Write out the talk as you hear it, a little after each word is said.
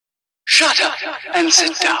Shut up and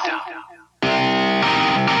sit down.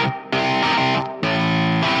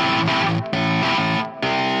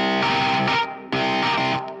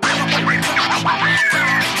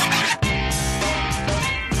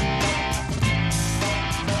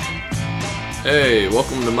 Hey,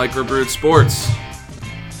 welcome to Microbrewed Sports.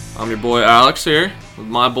 I'm your boy Alex here with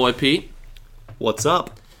my boy Pete. What's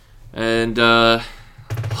up? And a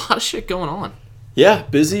lot of shit going on. Yeah,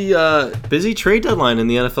 busy trade deadline in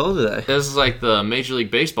the NFL today. This is like the Major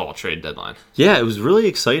League Baseball trade deadline. Yeah, it was really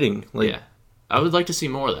exciting. Yeah. I would like to see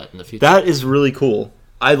more of that in the future. That is really cool.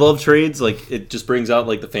 I love trades. Like, it just brings out,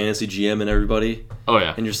 like, the fantasy GM and everybody. Oh,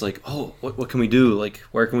 yeah. And you're just like, oh, what can we do? Like,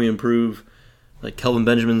 where can we improve? Like, Kelvin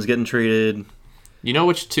Benjamin's getting traded. You know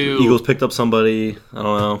which two... Eagles picked up somebody. I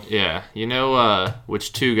don't know. Yeah. You know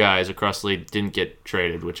which two guys across the league didn't get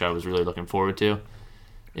traded, which I was really looking forward to,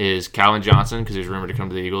 is Calvin Johnson, because he was rumored to come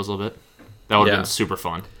to the Eagles a little bit. That would have been super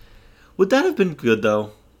fun. Would that have been good,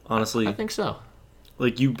 though, honestly? I think so.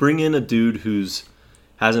 Like, you bring in a dude who's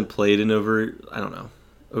hasn't played in over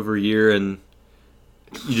a year, and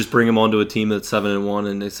you just bring him onto a team that's 7-1,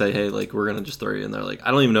 and they say, hey, like, we're gonna just throw you in there. Like,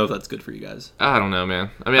 I don't even know if that's good for you guys. I don't know,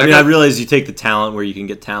 man. I realize you take the talent where you can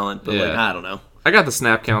get talent, but like, I don't know. I got the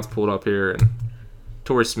snap counts pulled up here, and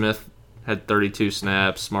Torrey Smith had 32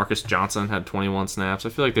 snaps. Marcus Johnson had 21 snaps. I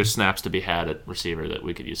feel like there's snaps to be had at receiver that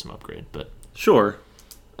we could use some upgrade. But sure.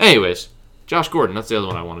 Anyways, Josh Gordon, that's the other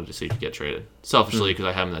one I wanted to see get traded. Selfishly, because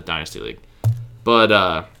I have him in that Dynasty League.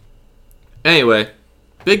 But anyway,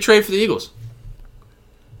 big trade for the Eagles.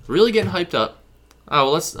 Really getting hyped up.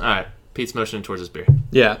 Oh, well, all right. Pete's motioning towards his beer.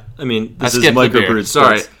 Yeah, I mean, this is Microbrewed.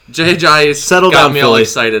 Sorry. JJ settled got down me fully. all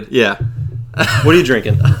excited. Yeah. What are you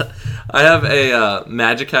drinking? I have a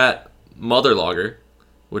Magic Hat Mother Lager,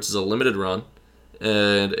 which is a limited run,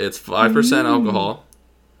 and it's 5% alcohol,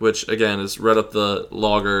 which, again, is right up the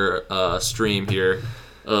lager stream here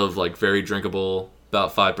of, like, very drinkable,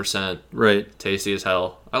 about 5%. Right. Tasty as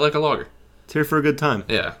hell. I like a lager. It's here for a good time.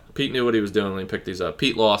 Yeah. Pete knew what he was doing when he picked these up.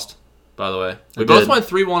 Pete lost, by the way. We both went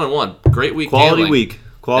 3-1-1. Great week. Quality gambling. week.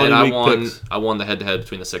 Quality and week picks. I won the head-to-head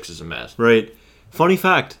between the Sixers and Mavs. Right. Funny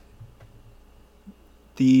fact.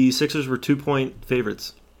 The Sixers were 2-point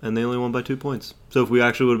favorites, and they only won by 2 points. So if we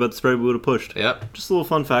actually would have bet the spread, we would have pushed. Yep. Just a little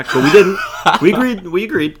fun fact, but we didn't. We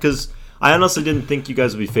agreed because I honestly didn't think you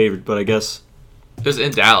guys would be favored, but I guess it was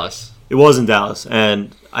in Dallas. It was in Dallas,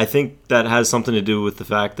 and I think that has something to do with the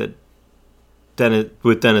fact that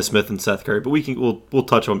Dennis Smith and Seth Curry. But we'll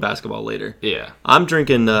touch on basketball later. Yeah. I'm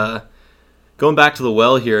drinking. Going back to the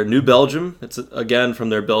well here, New Belgium. It's again from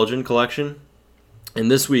their Belgian collection. And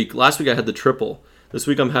last week I had the triple. This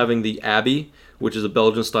week I'm having the Abbey, which is a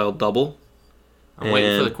Belgian-style double. I'm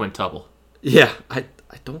waiting for the quintuple. Yeah, I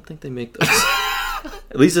don't think they make those.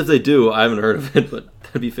 At least if they do, I haven't heard of it, but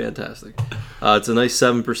that'd be fantastic. It's a nice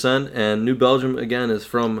 7%, and New Belgium, again, is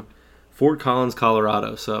from Fort Collins,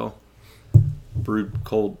 Colorado, so brewed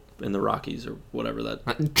cold in the Rockies or whatever that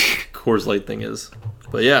Coors Light thing is.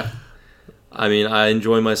 But yeah, I mean, I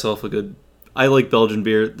enjoy myself a good... I like Belgian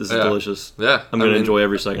beer. This is delicious. Yeah. I'm going to enjoy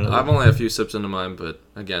every second of it. I've only had a few sips into mine, but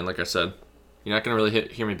again, like I said, you're not going to really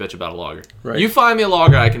hear me bitch about a lager. Right. You find me a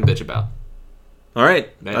lager I can bitch about. All right.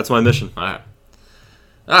 That's my mission. All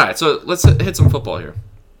right, so let's hit some football here.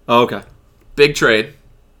 Oh, okay. Big trade.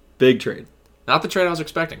 Not the trade I was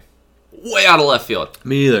expecting. Way out of left field.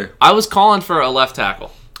 Me either. I was calling for a left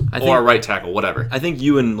tackle. Or a right tackle, whatever. I think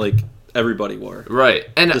you and, like, everybody were. Right.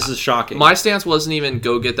 And this is shocking. My stance wasn't even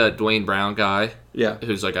go get that Dwayne Brown guy. Yeah.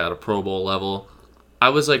 Who's, like, at a Pro Bowl level. I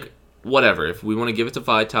was like, whatever. If we want to give it to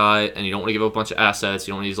Vitae and you don't want to give up a bunch of assets,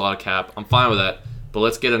 you don't want to use a lot of cap, I'm fine with that. But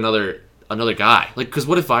let's get another guy. Like, because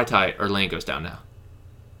what if Vitae or Lane goes down now?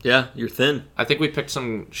 Yeah, you're thin. I think we picked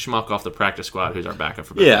some schmuck off the practice squad who's our backup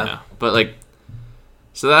for now. But, like,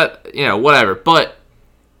 so that, whatever. But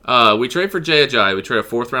we trade for Jay Ajayi. We trade a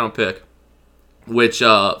 4th-round pick, which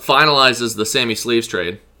finalizes the Sammy Sleeves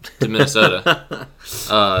trade to Minnesota.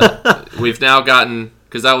 We've now gotten,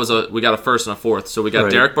 because we got a 1st and a 4th. So we got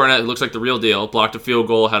Derek Barnett, who looks like the real deal, blocked a field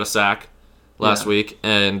goal, had a sack last week,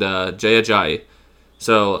 and Jay Ajayi.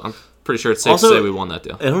 So I'm pretty sure it's safe to say we won that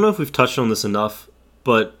deal. I don't know if we've touched on this enough,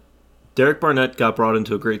 but Derek Barnett got brought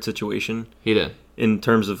into a great situation. He did. In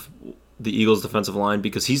terms of the Eagles' defensive line,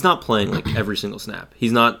 because he's not playing like every single snap.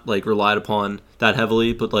 He's not like relied upon that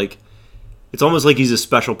heavily, but like it's almost like he's a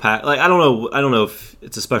special pack. Like I don't know if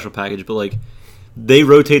it's a special package, but like they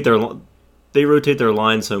rotate their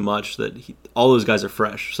line so much that all those guys are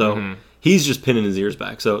fresh. So he's just pinning his ears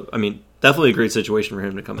back. So I mean, definitely a great situation for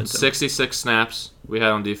him to come into. 66 snaps we had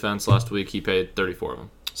on defense last week. He paid 34 of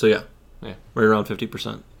them. So yeah, right around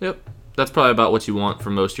 50%. Yep. that's probably about what you want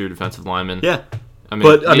from most of your defensive linemen. Yeah. I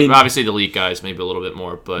mean, obviously the elite guys maybe a little bit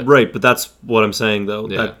more, but right. But that's what I'm saying though.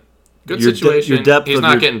 Yeah. That good situation. Your depth He's of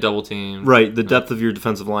not getting double teamed. Right. The depth of your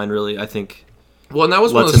defensive line really, I think. Well, and that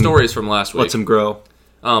was one of the stories from last week. Lets him grow.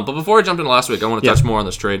 But before I jump into last week, I want to touch more on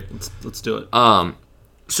this trade. Let's do it.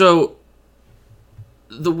 So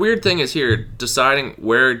the weird thing is here, deciding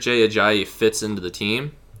where Jay Ajayi fits into the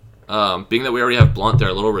team. Being that we already have Blunt, they're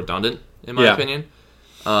a little redundant, in my opinion.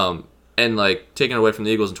 And, like, taking it away from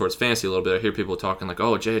the Eagles and towards fantasy a little bit, I hear people talking like,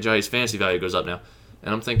 oh, Jay Ajayi's fantasy value goes up now.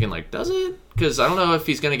 And I'm thinking, like, does it? Because I don't know if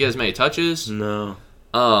he's going to get as many touches. No.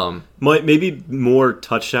 Maybe more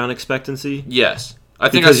touchdown expectancy. Yes. I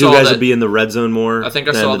think because you guys would be in the red zone more. I think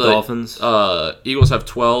I saw the Dolphins. Eagles have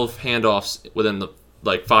 12 handoffs within the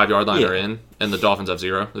 5-yard line they're in, and the Dolphins have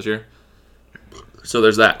 0 this year. So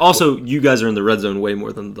there's that. Also, you guys are in the red zone way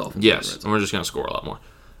more than the Dolphins. Yes, and we're just going to score a lot more.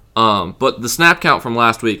 But the snap count from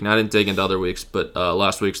last week, and I didn't dig into other weeks, but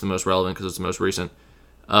last week's the most relevant because it's the most recent.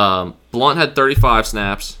 Blunt had 35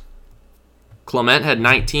 snaps. Clement had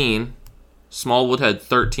 19. Smallwood had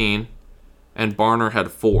 13. And Barner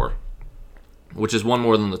had 4, which is one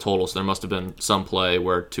more than the total, so there must have been some play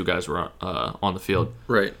where 2 guys were on the field.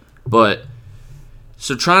 Right. But,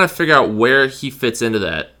 so trying to figure out where he fits into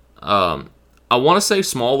that, I want to say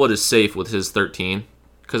Smallwood is safe with his 13,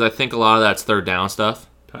 because I think a lot of that's third down stuff.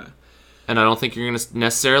 Okay. And I don't think you're going to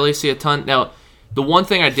necessarily see a ton. Now, the one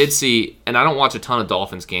thing I did see, and I don't watch a ton of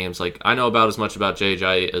Dolphins games, like I know about as much about Jay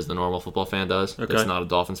Ajayi as the normal football fan does. Okay. That's not a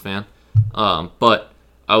Dolphins fan. But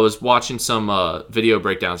I was watching some video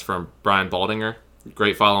breakdowns from Brian Baldinger.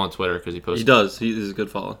 Great follow on Twitter because he posted. He does. He's a good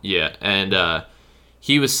follow. Yeah, and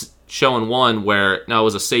he was showing one where, now it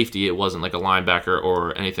was a safety. It wasn't like a linebacker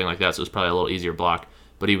or anything like that, so it was probably a little easier block.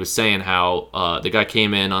 But he was saying how the guy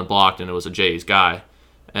came in unblocked and it was a Jay's guy.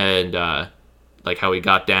 And like how he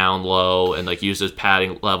got down low and like used his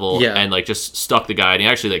padding level and like just stuck the guy and he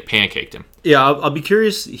actually like pancaked him. Yeah, I'll be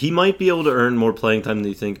curious. He might be able to earn more playing time than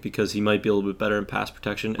you think because he might be a little bit better in pass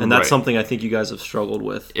protection, and that's something I think you guys have struggled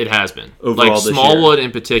with. It has been overall. Like Smallwood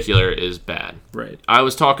in particular is bad. Right. I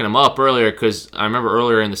was talking him up earlier because I remember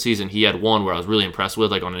earlier in the season he had one where I was really impressed with,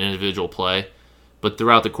 like on an individual play, but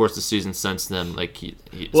throughout the course of the season since then, like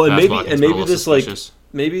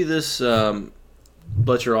maybe this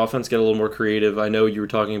lets your offense get a little more creative. I know you were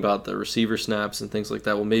talking about the receiver snaps and things like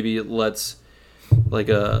that. Well, maybe it lets like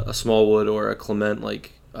a Smallwood or a Clement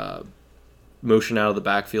like motion out of the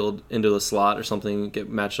backfield into the slot or something, get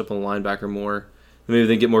matched up on the linebacker more. Maybe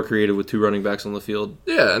they get more creative with 2 running backs on the field.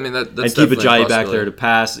 Yeah, I mean that's and keep Ajayi back there to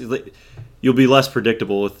pass. You'll be less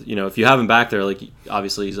predictable with if you have him back there. Like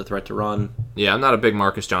obviously he's a threat to run. Yeah, I'm not a big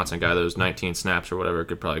Marcus Johnson guy. Those 19 snaps or whatever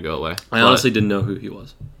could probably go away. I honestly didn't know who he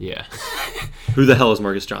was. Yeah. Who the hell is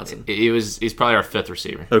Marcus Johnson? He's probably our 5th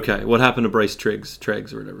receiver. Okay, what happened to Bryce Triggs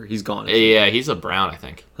or whatever? He's gone. Yeah, he's a Brown, I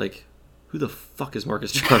think. Like, who the fuck is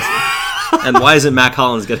Marcus Johnson? And why isn't Mac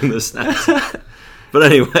Hollins getting those snaps? But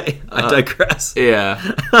anyway, I digress. Yeah.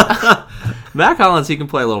 Mac Hollins, he can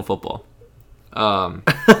play a little football.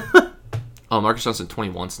 Marcus Johnson,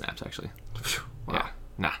 21 snaps, actually. Wow.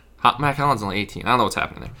 Yeah. Nah. Mac Hollins only 18. I don't know what's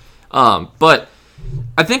happening there. But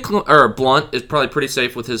I think Blunt is probably pretty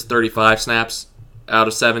safe with his 35 snaps out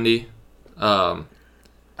of 70. I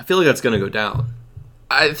feel like that's going to go down.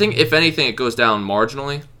 I think, if anything, it goes down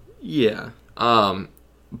marginally. Yeah.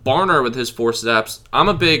 Barner with his 4 snaps. I'm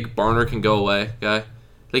a big Barner can go away guy.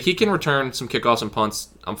 Like, he can return some kickoffs and punts.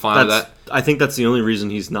 I'm fine with that. I think that's the only reason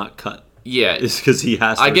he's not cut. Yeah. Is because he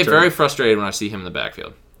has to get very frustrated when I see him in the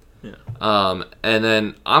backfield. Yeah. And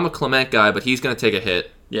then I'm a Clement guy, but he's going to take a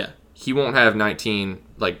hit. Yeah. He won't have 19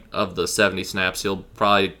 of the 70 snaps. He'll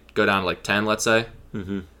probably go down to 10, let's say.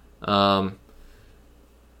 Mm-hmm. I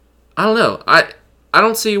don't know. I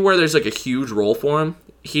don't see where there's a huge role for him.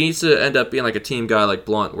 He needs to end up being a team guy like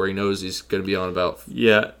Blunt, where he knows he's going to be on about.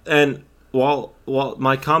 Yeah, and while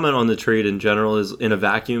my comment on the trade in general is in a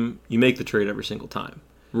vacuum, you make the trade every single time.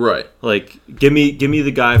 Right. Like, give me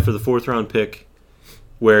the guy for the 4th round pick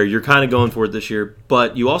where you're kind of going for it this year,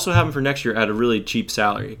 but you also have him for next year at a really cheap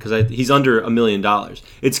salary because he's under $1 million.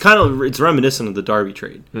 It's reminiscent of the Darby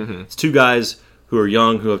trade. Mm-hmm. It's 2 guys who are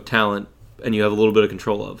young, who have talent, and you have a little bit of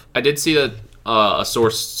control of. I did see that a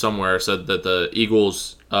source somewhere said that the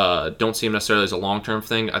Eagles don't see him necessarily as a long-term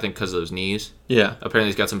thing, I think because of those knees. Yeah. Apparently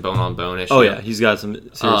he's got some bone-on-bone issues. Oh, yeah. He's got some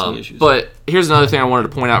serious knee issues. But here's another thing I wanted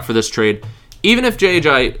to point out for this trade. Even if Jay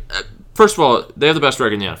Ajayi, first of all, they have the best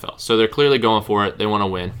record in the NFL, so they're clearly going for it. They want to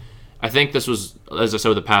win. I think this was, as I said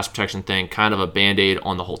with the pass protection thing, kind of a Band-Aid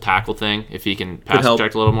on the whole tackle thing, if he can pass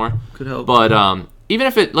protect a little more. Could help. But even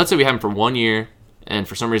if let's say we have him for 1 year, and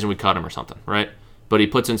for some reason we cut him or something, right? but he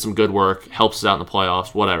puts in some good work, helps us out in the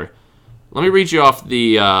playoffs, whatever. Let me read you off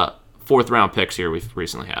the 4th-round picks here we've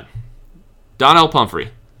recently had. Donnell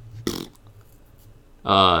Pumphrey,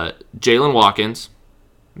 Jalen Watkins,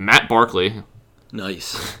 Matt Barkley,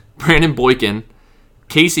 Nice. Brandon Boykin,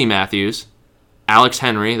 Casey Matthews, Alex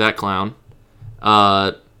Henry, that clown,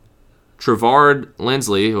 Trevard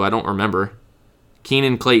Lindsley, who I don't remember,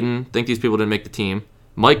 Keenan Clayton, think these people didn't make the team,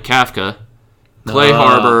 Mike Kafka, Clay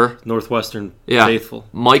Harbor, Northwestern yeah, faithful.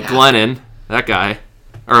 Mike Glennon, that guy.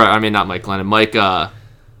 Or, I mean, not Mike Glennon, Mike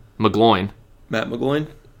McGloin. Matt McGloin?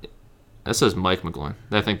 That says Mike McGloin.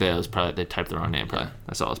 I think they typed the wrong name, probably.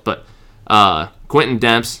 That's all. But Quentin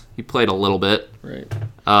Demps, he played a little bit. Right.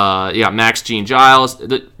 You got Max Gene Giles.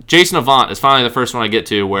 Jason Avant is finally the first one I get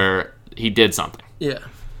to where he did something. Yeah.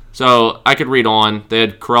 So I could read on. They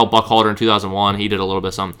had Corell Buckhalter in 2001. He did a little bit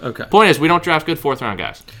of something. Okay. Point is, we don't draft good 4th-round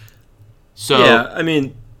guys. So yeah, I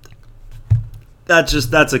mean,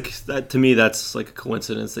 to me that's like a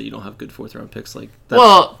coincidence that you don't have good 4th-round picks. Like,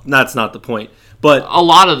 that's not the point. But a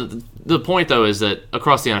lot of the point though is that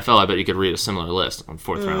across the NFL, I bet you could read a similar list on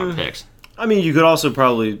 4th-round picks. I mean, you could also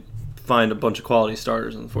probably find a bunch of quality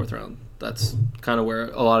starters in the 4th round. That's kind of where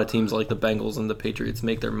a lot of teams like the Bengals and the Patriots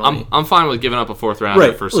make their money. I'm fine with giving up a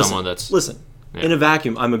 4th-rounder for someone that's... Listen, in a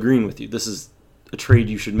vacuum, I'm agreeing with you. This is a trade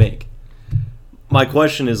you should make. My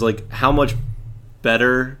question is, like, how much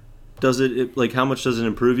better does it like, how much does it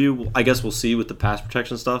improve you? I guess we'll see with the pass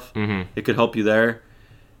protection stuff. Mm-hmm. It could help you there.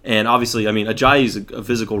 And obviously, I mean, Ajayi's a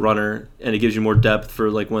physical runner, and it gives you more depth for,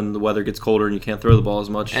 like, when the weather gets colder and you can't throw the ball as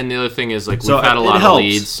much. And the other thing is, like, we've had a lot of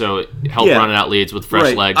leads, so it helped running out leads with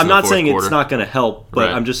fresh legs. I'm not saying quarter. It's not going to help, but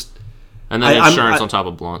I'm just... And then insurance on top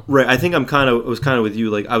of Blunt. Right, I think I was kind of with you.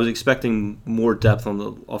 Like, I was expecting more depth on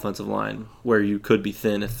the offensive line, where you could be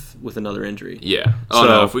thin with another injury. Yeah. Oh,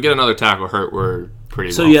 no, if we get another tackle hurt, we're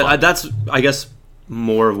pretty So, yeah, that's, I guess,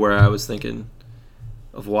 more of where I was thinking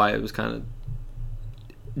of why it was kind of...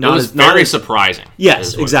 It was very surprising.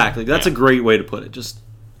 Yes, exactly. That's a great way to put it. Just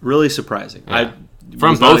really surprising. Yeah.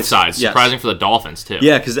 From both sides. Yes. Surprising for the Dolphins, too.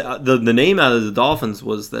 Yeah, because the name out of the Dolphins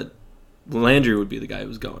was that Landry would be the guy who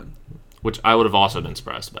was going. Which I would have also been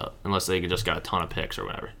surprised about, unless they just got a ton of picks or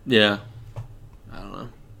whatever. Yeah. I don't know.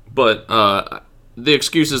 But the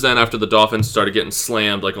excuses then after the Dolphins started getting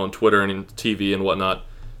slammed, like on Twitter and TV and whatnot,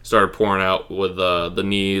 started pouring out with the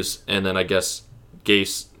knees, and then I guess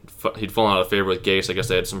Gase... He'd fallen out of favor with Gase. I guess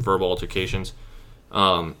they had some verbal altercations.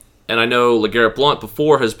 And I know LeGarrette Blount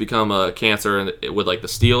before has become a cancer with like the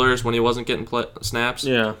Steelers when he wasn't getting snaps.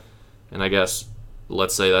 Yeah. And I guess,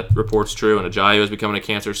 let's say that report's true, and Ajayi is becoming a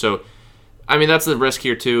cancer. So, I mean, that's the risk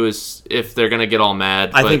here too, is if they're going to get all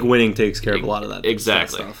mad. I think winning takes care of a lot of that.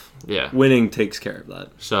 Exactly. Stuff. Yeah. Winning takes care of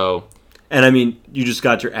that. So. And I mean, you just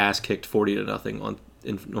got your ass kicked 40-0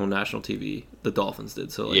 on national TV. The Dolphins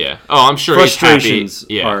did. So, like, yeah. Oh, I'm sure he's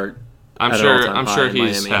happy. Are I'm sure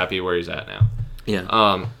he's happy where he's at now.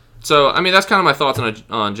 Yeah. So I mean, that's kind of my thoughts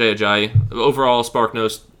on Jay Ajayi. Overall, Spark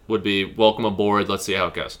Notes would be welcome aboard. Let's see how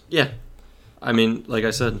it goes. Yeah. I mean, like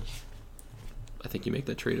I said, I think you make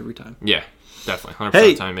that trade every time. Yeah, definitely. 100% of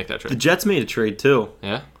the time you make that trade. The Jets made a trade too.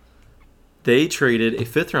 Yeah. They traded a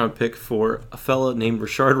 5th-round pick for a fella named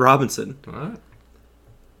Rashard Robinson. All right.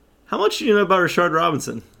 How much do you know about Rashard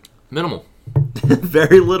Robinson? Minimal.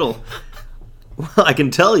 Very little. Well, I can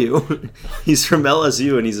tell you, he's from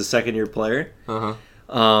LSU and he's a second-year player.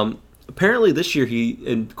 Uh-huh. Apparently this year,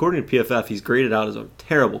 according to PFF, he's graded out as a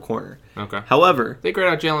terrible corner. Okay. However, they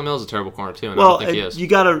grade out Jalen Mills a terrible corner too, and I don't think he is. You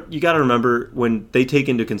gotta remember when they take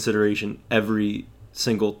into consideration every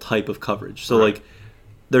single type of coverage. So like,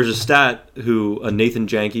 there's a stat Nathan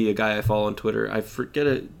Janke, a guy I follow on Twitter, I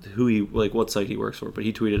forget what site he works for, but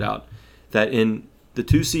he tweeted out that in the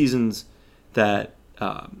 2 seasons that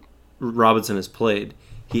Robinson has played,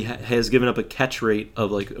 he has given up a catch rate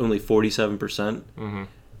of like only 47%. Mm-hmm.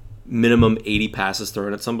 Minimum 80 passes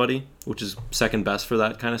thrown at somebody, which is second best for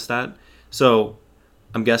that kind of stat. So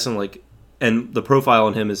I'm guessing like, and the profile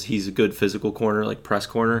on him is he's a good physical corner, like press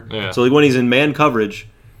corner. Yeah. So like when he's in man coverage,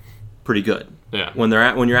 pretty good. Yeah. When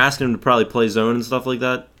you're asking him to probably play zone and stuff like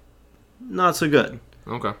that, not so good.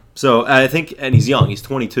 Okay. So I think, and he's young. He's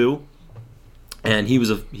 22, and he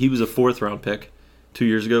was a 4th-round pick 2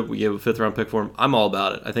 years ago. We gave a 5th-round pick for him. I'm all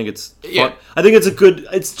about it. I think it's fun. Yeah. I think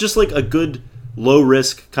it's just like a good low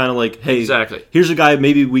risk kind of like, hey, exactly. Here's a guy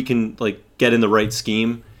maybe we can like get in the right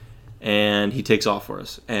scheme, and he takes off for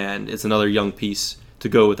us. And it's another young piece to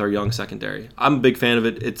go with our young secondary. I'm a big fan of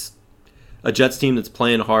it. It's a Jets team that's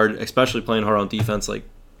playing hard, especially playing hard on defense. Like,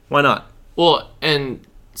 why not? Well, and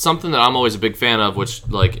something that I'm always a big fan of, which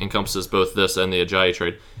like encompasses both this and the Ajayi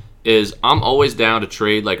trade, is I'm always down to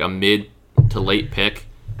trade like a mid to late pick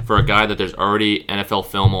for a guy that there's already NFL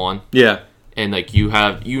film on. Yeah. And like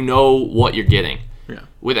you know what you're getting. Yeah.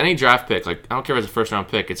 With any draft pick, like I don't care if it's a first round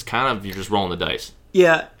pick, it's kind of you're just rolling the dice.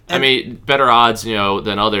 Yeah. I mean, better odds,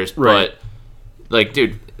 than others, right. But like,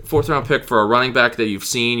 dude, 4th round pick for a running back that you've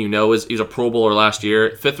seen, he's a Pro Bowler last year.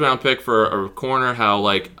 5th round pick for a corner.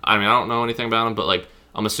 I don't know anything about him, but like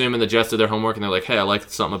I'm assuming the Jets did their homework and they're like, hey, I like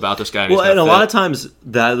something about this guy. And a lot of times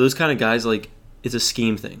those kind of guys, like, it's a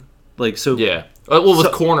scheme thing. Like, so yeah. Well,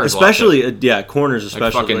 with corners, especially corners,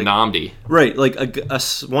 especially like fucking Nnamdi, right? Like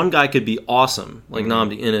one guy could be awesome, like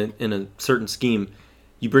Nnamdi in a certain scheme.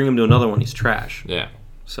 You bring him to another one, he's trash. Yeah.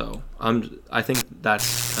 So I think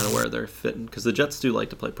that's kind of where they're fitting because the Jets do like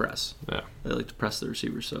to play press. Yeah. They like to press the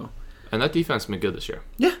receivers. So. And that defense has been good this year.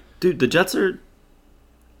 Yeah, dude, the Jets are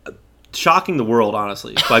shocking the world,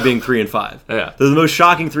 honestly, by being 3-5. Yeah. They're the most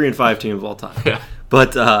shocking 3-5 team of all time. Yeah.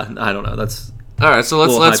 But I don't know. That's all right. So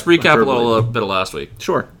let's recap a little bit of last week.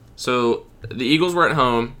 Sure. So the Eagles were at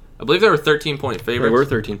home. I believe they were 13-point favorites.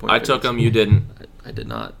 They were 13-point. I took them. You didn't. I did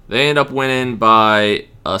not. They ended up winning by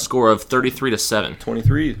a score of 33-7.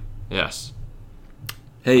 23. Yes.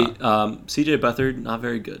 Hey, C.J. Beathard, not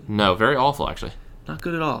very good. No, very awful actually. Not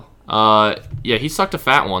good at all. Yeah, he sucked a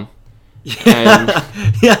fat one. And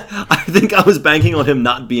yeah, I think I was banking on him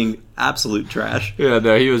not being absolute trash. Yeah,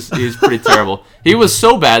 no, he was pretty terrible. He was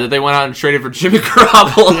so bad that they went out and traded for Jimmy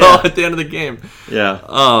Garoppolo at the end of the game.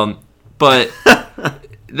 Yeah. But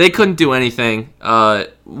they couldn't do anything.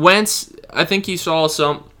 Wentz, I think he saw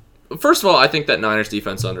some. First of all, I think that Niners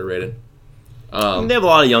defense is underrated. They have a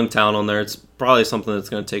lot of young talent on there. It's probably something that's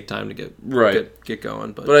going to take time to get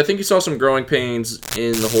going. But I think he saw some growing pains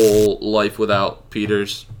in the whole life without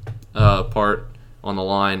Peters part on the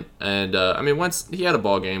line. And, Wentz, he had a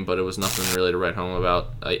ball game, but it was nothing really to write home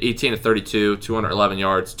about. 18-32, 211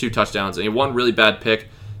 yards, 2 touchdowns, and he one really bad pick,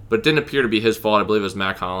 but it didn't appear to be his fault. I believe it was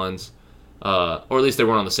Mac Hollins. Or at least they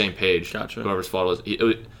weren't on the same page. Gotcha. Whoever's fault it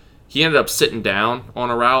was. He ended up sitting down on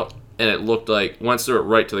a route, and it looked like Wentz threw it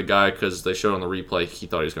right to the guy because they showed on the replay he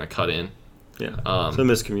thought he was going to cut in. Yeah, so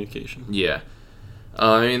miscommunication. Yeah.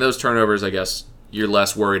 Those turnovers, I guess, you're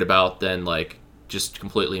less worried about than, like, just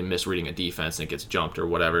completely misreading a defense and it gets jumped or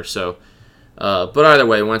whatever. So, but either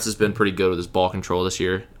way, Wentz has been pretty good with his ball control this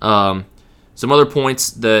year. Some other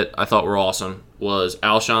points that I thought were awesome was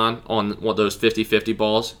Alshon on one of those 50-50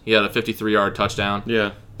 balls. He had a 53-yard touchdown.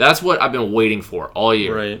 Yeah. That's what I've been waiting for all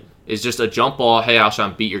year. Right. Is just a jump ball, hey,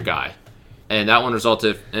 Alshon, beat your guy. And that one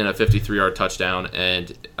resulted in a 53-yard touchdown.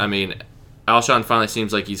 And, Alshon finally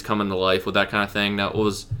seems like he's coming to life with that kind of thing. Now, it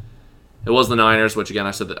was the Niners, which, again,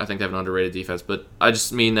 I said that I think they have an underrated defense. But I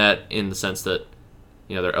just mean that in the sense that,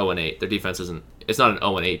 they're 0-8. Their defense it's not an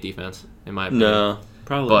 0-8 defense, in my opinion. No,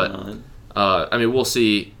 probably not. We'll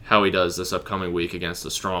see how he does this upcoming week against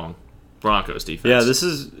the strong Broncos defense. Yeah, this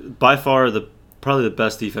is by far probably the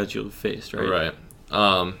best defense you'll have faced, right?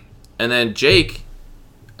 Right. And then Jake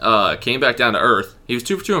came back down to earth. He was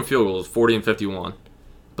 2 for 2 on field goals, 40 and 51.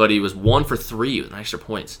 But he was 1 for 3 with extra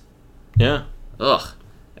points. Yeah. Ugh.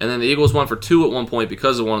 And then the Eagles 1 for 2 at one point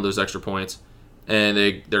because of one of those extra points.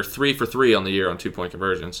 And they're 3 for 3 on the year on 2-point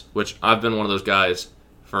conversions, which I've been one of those guys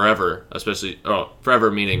forever, forever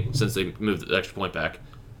meaning since they moved the extra point back,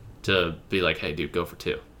 to be like, hey, dude, go for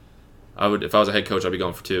 2. If I was a head coach, I'd be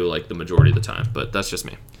going for 2 like the majority of the time, but that's just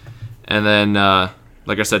me. And then,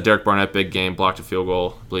 like I said, Derek Barnett, big game, blocked a field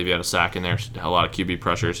goal. I believe he had a sack in there, a lot of QB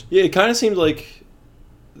pressures. Yeah, it kind of seemed like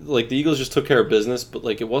the Eagles just took care of business, but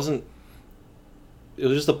like it wasn't. It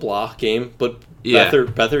was just a block game, but yeah.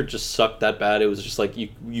 Beathard just sucked that bad. It was just like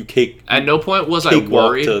you cake. At no point was I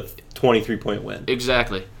worried. To 23-point win.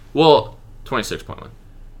 Exactly. Well, 26-point win.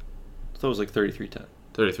 I thought it was like 33-10.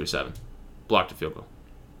 33-7. Blocked a field goal.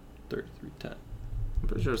 33-10. I'm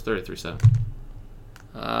pretty sure it was 33-7.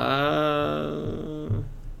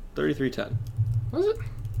 33-10. Was it?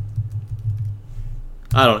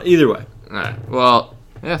 I don't know. Either way. All right. Well,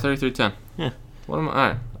 yeah, 33-10. Yeah. What am I? All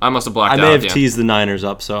right. I must have blocked out. I may have teased the Niners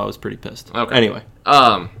up, so I was pretty pissed. Okay. Anyway.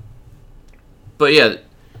 But yeah,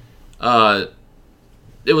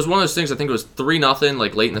 it was one of those things. I think it was 3-0,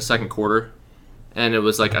 like late in the second quarter, and it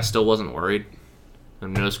was like I still wasn't worried.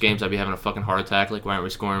 In most games, I'd be having a fucking heart attack. Like, why aren't we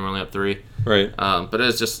scoring? We're only up 3. Right. But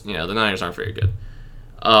it's just the Niners aren't very good.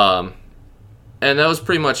 And that was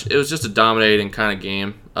pretty much. It was just a dominating kind of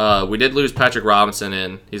game. We did lose Patrick Robinson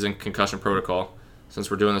in. He's in concussion protocol. Since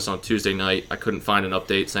we're doing this on Tuesday night, I couldn't find an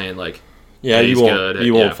update saying like, yeah, he's good.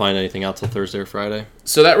 You won't find anything out till Thursday or Friday.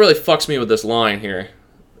 So that really fucks me with this line here.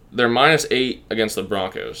 They're -8 against the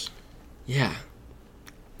Broncos. Yeah.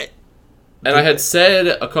 And I had said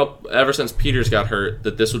ever since Peters got hurt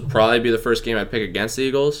that this would probably be the first game I'd pick against the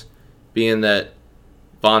Eagles. being that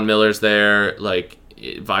Von Miller's there, like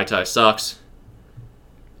Vaitai sucks.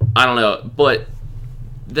 I don't know, but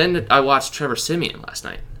then I watched Trevor Siemian last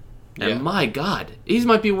night, and my God, he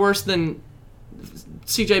might be worse than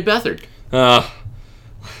C.J. Beathard.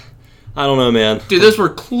 I don't know, man. Dude, those were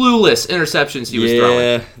clueless interceptions he was throwing.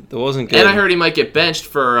 Yeah, that wasn't good. And I heard he might get benched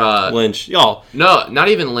for... Lynch. Y'all. No, not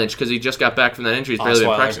even Lynch, because he just got back from that injury. He's barely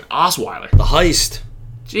been practicing. Osweiler. The heist.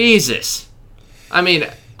 Jesus. I mean,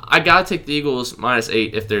 I got to take the Eagles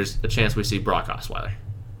 -8 if there's a chance we see Brock Osweiler.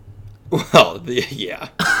 Well, yeah.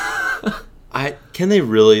 Can they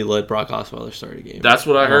really let Brock Osweiler start a game? That's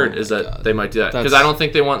what I heard, is that God. they might do that. Because I don't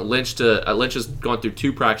think they want Lynch to... Lynch has gone through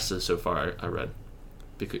 2 practices so far, I read.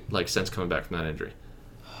 Like, since coming back from that injury.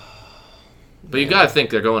 But you got to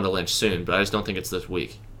think they're going to Lynch soon, but I just don't think it's this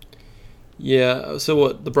week. Yeah, so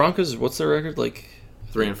what? The Broncos, what's their record? Like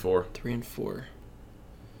 3-4. 3-4.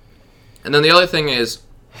 And then the other thing is,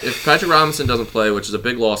 if Patrick Robinson doesn't play, which is a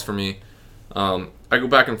big loss for me, I go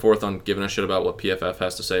back and forth on giving a shit about what PFF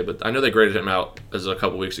has to say, but I know they graded him out as a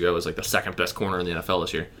couple weeks ago as like the second best corner in the NFL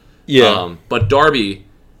this year. Yeah. But Darby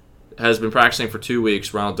has been practicing for 2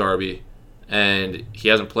 weeks, Ronald Darby, and he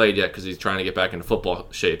hasn't played yet because he's trying to get back into football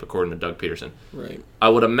shape, according to Doug Peterson. Right. I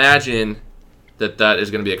would imagine that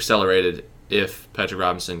is going to be accelerated if Patrick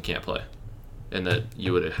Robinson can't play, and that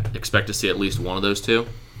you would expect to see at least one of those two,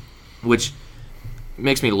 which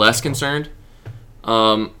makes me less concerned.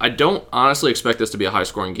 I don't honestly expect this to be a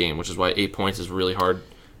high-scoring game, which is why 8 points is really hard.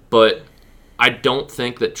 But I don't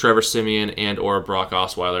think that Trevor Siemian and or Brock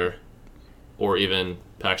Osweiler or even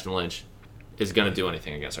Paxton Lynch is going to do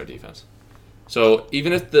anything against our defense. So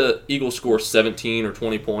even if the Eagles score 17 or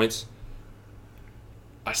 20 points,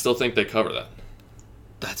 I still think they cover that.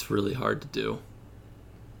 That's really hard to do.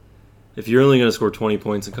 If you're only going to score 20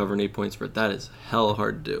 points and cover an 8-point spread, that is hella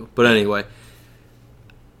hard to do. But anyway,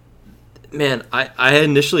 man, I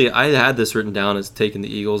had this written down as taking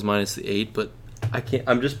the Eagles -8, but I can't.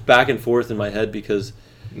 I'm just back and forth in my head because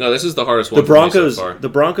no, this is the hardest one. The Broncos, for me so far. the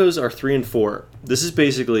Broncos are 3-4. This is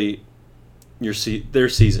basically their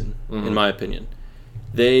season, in my opinion.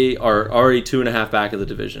 They are already 2.5 back of the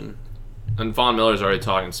division. And Von Miller's already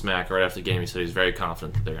talking smack right after the game. He said he's very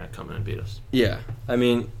confident that they're going to come in and beat us. Yeah, I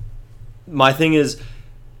mean, my thing is,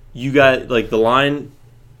 you got like the line's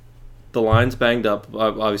banged up,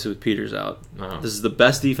 obviously with Peters out. Uh-huh. This is the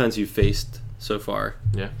best defense you've faced so far.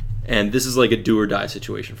 Yeah. And this is like a do or die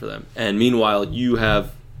situation for them. And meanwhile, you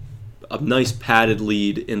have a nice padded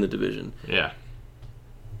lead in the division. Yeah.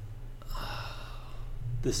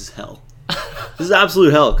 This is hell. This is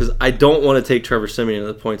absolute hell because I don't want to take Trevor Siemian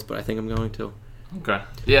into the points, but I think I'm going to. Okay.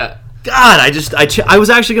 Yeah. God, I was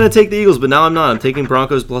actually going to take the Eagles, but now I'm not. I'm taking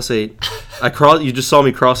Broncos +8. You just saw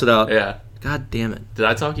me cross it out. Yeah. God damn it. Did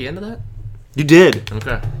I talk you into that? You did.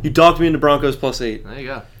 Okay. You talked me into Broncos +8. There you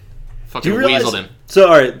go. Fucking weaseled him. So,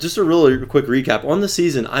 all right, just a really quick recap. On the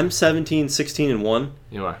season, I'm 17, 16, and 1.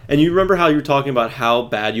 You are. And you remember how you were talking about how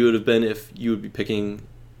bad you would have been if you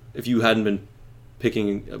hadn't been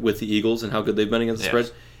picking with the Eagles and how good they've been against the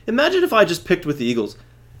spreads? Imagine if I just picked with the Eagles.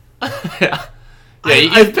 Yeah. Yeah,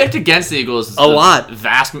 you've picked against the Eagles a lot.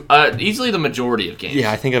 Easily the majority of games.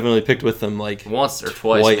 Yeah, I think I've only picked with them like once or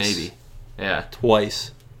twice. Maybe. Yeah.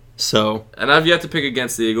 Twice. So. And I've yet to pick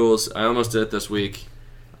against the Eagles. I almost did it this week.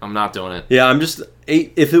 I'm not doing it. Yeah, I'm just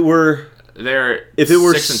 8. If it were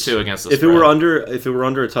 6-2 against the spread. If it were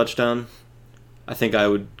under a touchdown, I think I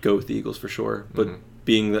would go with the Eagles for sure. But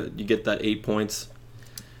being that you get that 8 points.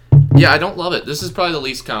 Yeah, I don't love it. This is probably the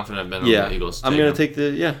least confident I've been on the Eagles. I'm going to take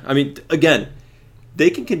I mean, again, they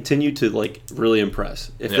can continue to like really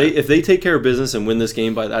impress. If they take care of business and win this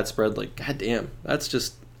game by that spread, like goddamn, that's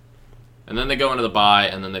just. And then they go into the bye,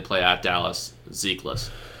 and then they play at Dallas, Zekeless.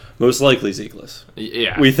 Most likely Zekeless.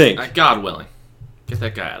 Yeah, we think. God willing, get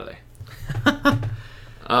that guy out of there.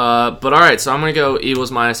 But all right, so I'm gonna go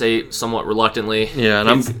Eagles -8, somewhat reluctantly. Yeah,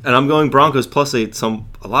 and I'm going Broncos +8,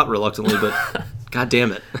 a lot reluctantly, but god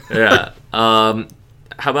damn it. Yeah. How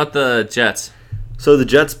about the Jets? So the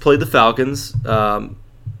Jets played the Falcons,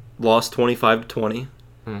 lost 25-20.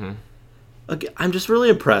 Mm-hmm. I'm just really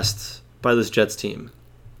impressed by this Jets team.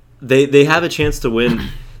 They have a chance to win.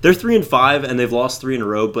 They're 3-5 and they've lost 3 in a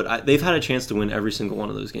row, but they've had a chance to win every single one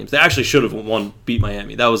of those games. They actually should have beat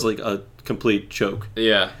Miami. That was like a complete choke.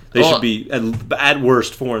 Yeah, they should be at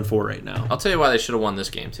worst 4-4 right now. I'll tell you why they should have won this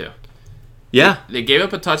game too. Yeah, they gave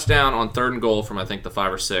up a touchdown on 3rd and goal from I think the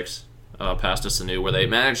 5 or 6 pass to Sanu, where they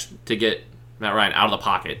managed to get Matt Ryan out of the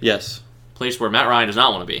pocket. Yes, place where Matt Ryan does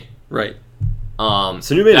not want to be. Right.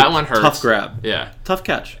 Sanu made that one hurts. Tough grab. Yeah, tough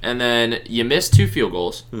catch. And then you missed 2 field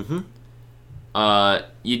goals. Mm-hmm.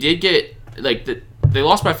 You did get like they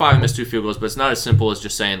lost by 5 and missed 2 field goals, but it's not as simple as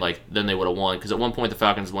just saying, like, then they would have won. Because at one point, the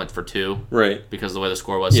Falcons went for 2. Right. Because of the way the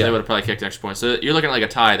score was. So they would have probably kicked extra points. So you're looking at, like, a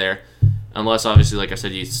tie there. Unless, obviously, like I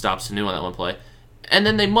said, you stop Sanu on that one play. And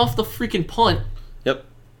then they muffed the freaking punt. Yep.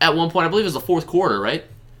 At one point, I believe it was the fourth quarter, right?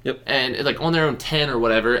 Yep. And, like, on their own 10 or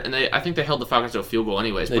whatever. And I think they held the Falcons to a field goal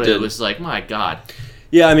anyways. But it was like, my God.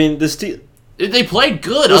 Yeah, I mean, this team... They played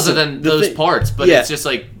good other than those parts. But it's just,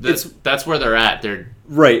 like, that's where they're at. They're...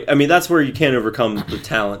 Right. I mean, that's where you can't overcome the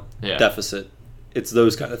talent deficit. It's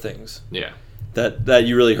those kind of things. Yeah. That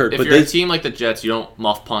you really hurt. If you're a team like the Jets, you don't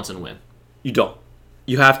muff punts and win. You don't.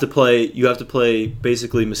 You have to play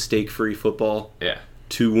basically mistake-free football. Yeah.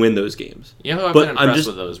 To win those games. You know who I've been impressed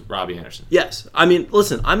with those? Robbie Anderson. Yes. I mean,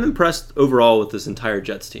 listen, I'm impressed overall with this entire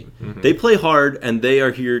Jets team. Mm-hmm. They play hard, and they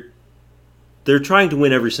are here. They're trying to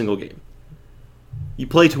win every single game. You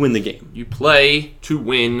play to win the game. You play to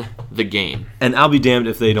win the game. And I'll be damned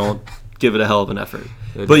if they don't give it a hell of an effort.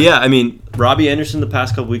 But yeah, I mean, Robbie Anderson the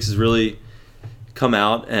past couple weeks has really come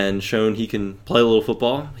out and shown he can play a little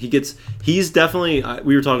football. He's definitely,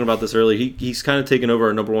 we were talking about this earlier, he's kind of taken over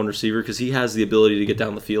our number one receiver because he has the ability to get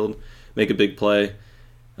down the field, make a big play.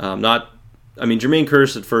 Jermaine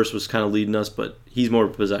Curse at first was kind of leading us, but he's more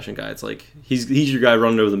of a possession guy. It's like he's your guy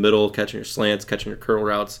running over the middle, catching your slants, catching your curl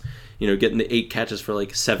routes, getting the 8 catches for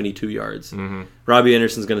like 72 yards. Mm-hmm. Robbie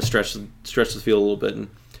Anderson's going to stretch the field a little bit and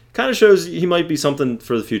kind of shows he might be something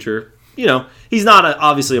for the future. He's not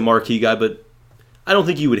obviously a marquee guy, but I don't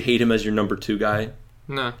think you would hate him as your number 2 guy.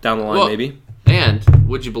 No. Down the line, maybe. And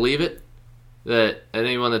would you believe it that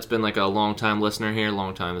anyone that's been like a long-time listener here,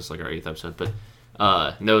 long time, this is like our 8th episode,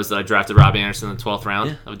 but knows that I drafted Robbie Anderson in the 12th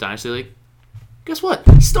round of a Dynasty League? Guess what?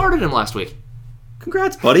 Started him last week.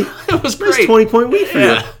 Congrats, buddy. It was great. Nice 20-point week for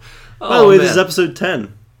you. By the way, this is episode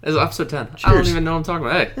 10. This is episode 10. Cheers. I don't even know what I'm talking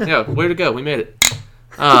about. Hey, yeah, way to go. We made it.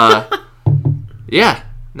 Yeah.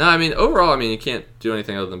 No, I mean, overall, you can't do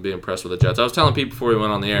anything other than be impressed with the Jets. I was telling Pete before we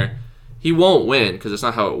went on the air, he won't win because it's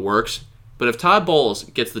not how it works. But if Todd Bowles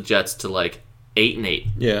gets the Jets to like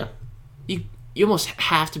 8-8, you almost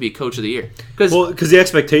have to be coach of the year. Because the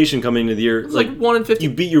expectation coming into the year, like 1-50. You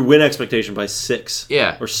beat your win expectation by 6,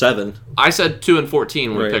 or 7. I said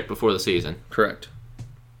 2-14 when we picked before the season. Correct.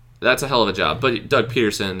 That's a hell of a job. But Doug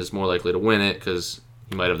Peterson is more likely to win it because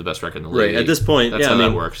he might have the best record in the league. Right. At this point, that's how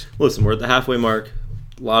that works. Listen, we're at the halfway mark.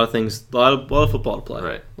 A lot of things, a lot of football to play.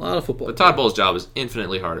 Right. A lot of football. But Todd Bowles' job is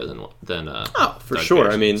infinitely harder than for Doug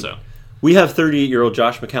sure. Peterson, we have 38-year-old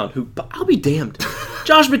Josh McCown, who, I'll be damned.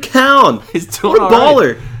 Josh McCown! He's doing what a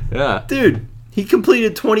baller. Right. Yeah. Dude, he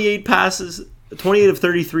completed 28 passes, 28 of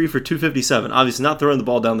 33 for 257. Obviously not throwing the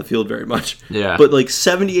ball down the field very much. Yeah. But like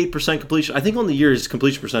 78% completion. I think on the year his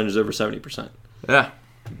completion percentage is over 70%. Yeah.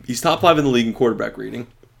 He's top 5 in the league in quarterback rating.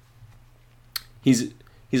 He's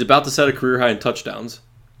about to set a career high in touchdowns.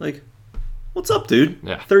 Like, what's up, dude?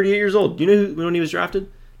 Yeah. 38 years old. You know when he was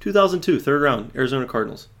drafted? 2002, 3rd round, Arizona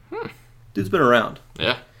Cardinals. Dude's been around.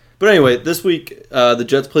 Yeah. But anyway, this week, the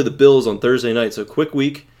Jets play the Bills on Thursday night. So quick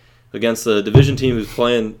week against the division team who's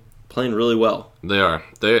playing really well. They are.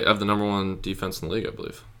 They have the number 1 defense in the league, I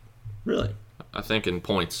believe. Really? I think in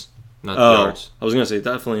points, not yards. I was going to say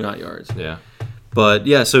definitely not yards. Yeah. But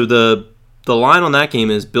yeah, so the line on that game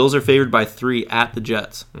is Bills are favored by 3 at the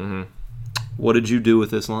Jets. Mm-hmm. What did you do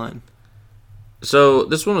with this line? So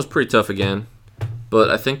this one was pretty tough again, but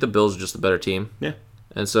I think the Bills are just a better team. Yeah.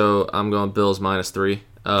 And so I'm going Bills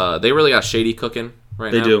 -3. They really got Shady cooking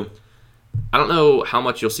right now. They do. I don't know how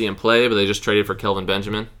much you'll see him play, but they just traded for Kelvin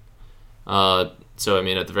Benjamin. So,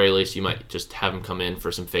 at the very least, you might just have him come in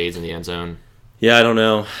for some fades in the end zone. Yeah, I don't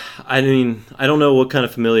know. I don't know what kind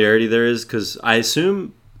of familiarity there is because I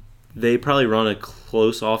assume they probably run a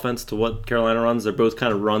close offense to what Carolina runs. They're both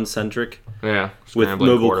kind of run-centric. Yeah. With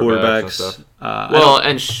mobile quarterbacks.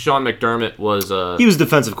 And Sean McDermott was... he was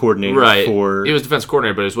defensive coordinator. Right. He was defensive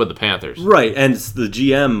coordinator, but he was with the Panthers. Right, and the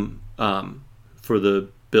GM for the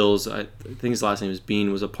Bills, I think his last name is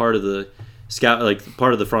Bean, was a part of the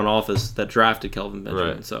part of the front office that drafted Kelvin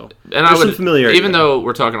Benjamin. Right. So and there's some familiarity. Even though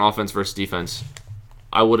we're talking offense versus defense,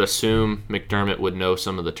 I would assume McDermott would know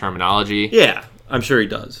some of the terminology. Yeah, I'm sure he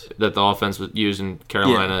does. That the offense would use in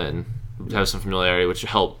Carolina and have some familiarity, which should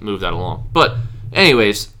help move that along. But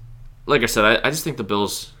anyways, like I said, I just think the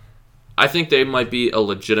Bills, I think they might be a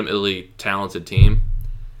legitimately talented team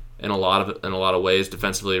in a lot of ways,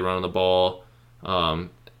 defensively running the ball,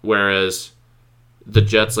 whereas the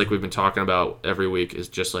Jets, like we've been talking about every week, is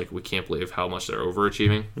just like we can't believe how much they're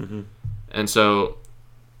overachieving. Mm-hmm. And so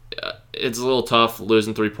it's a little tough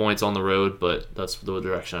losing 3 points on the road, but that's the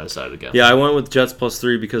direction I decided to go. Yeah, I went with Jets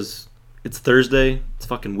 +3 because it's Thursday. It's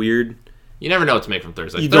fucking weird. You never know what to make from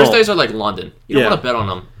Thursdays. You Thursdays don't. are like London. You don't want to bet on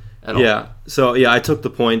them at all. Yeah. So, I took the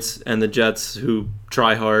points and the Jets who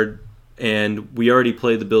try hard, and we already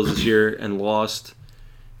played the Bills this year and lost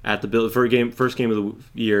at the Bills. First game of the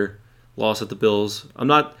year, lost at the Bills.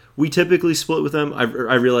 We typically split with them. I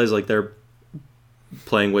realize like they're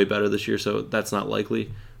playing way better this year, so that's not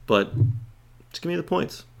likely. But just give me the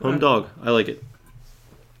points. Home dog. I like it.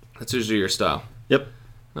 That's usually your style. Yep.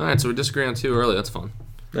 All right, so we disagree on 2 early. That's fun.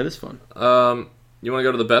 That is fun. You want to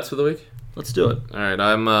go to the bets for the week? Let's do it. All right,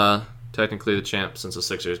 I'm technically the champ since the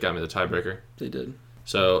Sixers got me the tiebreaker. They did.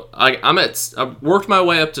 So I've worked my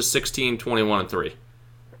way up to 16, 21, and 3.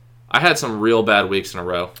 I had some real bad weeks in a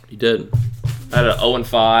row. You did. I had an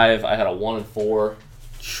 0-5. I had a 1-4.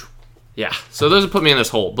 Yeah, so those have put me in this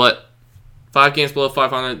hole. But 5 games below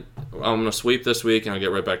 500, I'm going to sweep this week, and I'll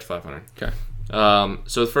get right back to 500. Okay.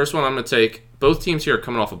 So the first one I'm going to take, both teams here are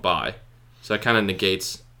coming off a bye. So that kind of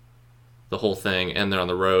negates the whole thing, and they're on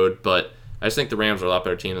the road. But I just think the Rams are a lot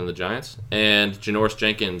better team than the Giants. And Janoris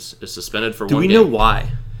Jenkins is suspended for 1 game. Do we know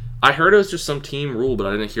why? I heard it was just some team rule, but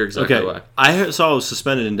I didn't hear exactly why. I saw it was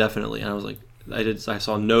suspended indefinitely, and I was like, I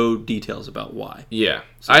saw no details about why. Yeah.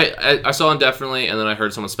 So. I saw indefinitely, and then I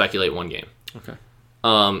heard someone speculate 1 game. Okay.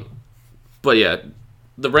 But yeah,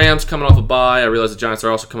 the Rams coming off a bye. I realize the Giants are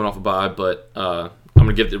also coming off a bye, but I'm going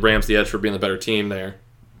to give the Rams the edge for being the better team there.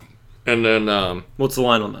 And then... what's the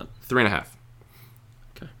line on that? 3.5.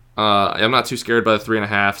 Okay. I'm not too scared by the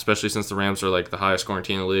 3.5, especially since the Rams are like the highest scoring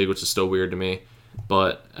team in the league, which is still weird to me.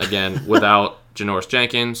 But again, without Janoris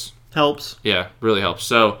Jenkins... Helps. Yeah, really helps.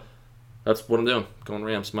 So that's what I'm doing. Going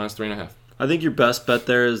Rams, minus 3.5. I think your best bet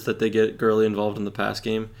there is that they get Gurley involved in the pass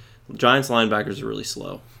game. Giants linebackers are really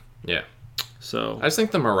slow. Yeah. So I just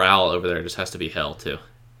think the morale over there just has to be hell, too.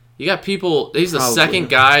 You got people... He's the Probably. second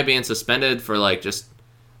guy being suspended for, like, just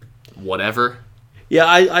whatever. Yeah,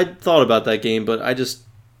 I thought about that game, but I just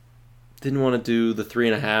didn't want to do the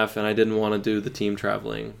 3.5, and I didn't want to do the team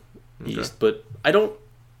traveling east. But I don't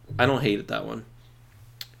hate it, that one.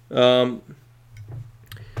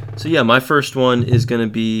 So yeah, my first one is going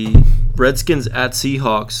to be Redskins at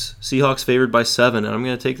Seahawks. Seahawks favored by 7, and I'm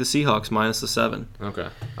going to take the Seahawks minus the 7. Okay.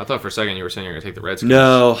 I thought for a second you were saying you were going to take the Redskins.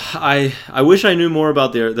 No, I wish I knew more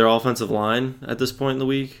about their offensive line at this point in the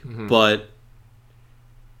week, but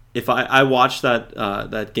if I watched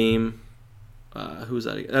that game, who was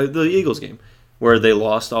that? The Eagles game, where they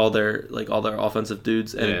lost all their offensive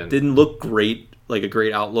dudes, and it didn't look great, like a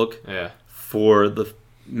great outlook for the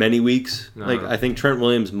many weeks. I think Trent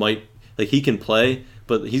Williams might, he can play,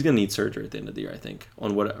 but he's going to need surgery at the end of the year, I think,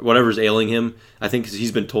 on whatever's ailing him. I think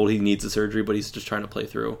he's been told he needs the surgery, but he's just trying to play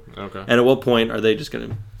through. Okay. And at what point are they just going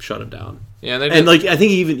to shut him down? Yeah, I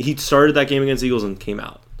think he started that game against the Eagles and came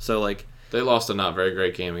out. So they lost a not very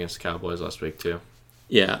great game against the Cowboys last week too.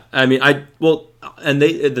 Yeah, I mean,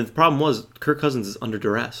 the problem was Kirk Cousins is under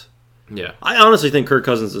duress. Yeah. I honestly think Kirk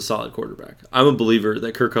Cousins is a solid quarterback. I'm a believer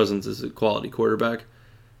that Kirk Cousins is a quality quarterback,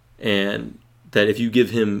 and that if you give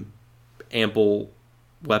him ample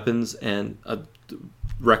weapons and a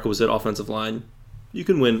requisite offensive line, you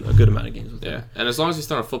can win a good amount of games with him. Yeah, and as long as he's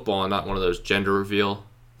throwing a football and not one of those gender reveal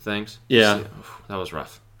things. Yeah. That was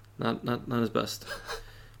rough. Not his best.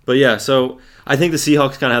 But yeah, so I think the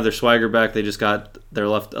Seahawks kind of have their swagger back. They just got their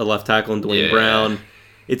left tackle in Dwayne Brown.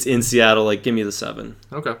 It's in Seattle. Give me the 7.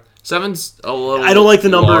 Okay. 7's a little. I don't like the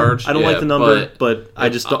number. Large. I don't like the number, but I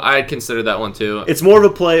just don't. I'd consider that one too. It's more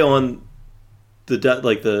of a play on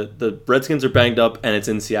the Redskins are banged up and it's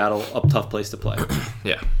in Seattle, a tough place to play.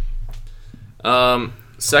 Yeah.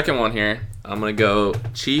 Second one here, I'm gonna go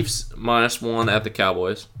Chiefs -1 at the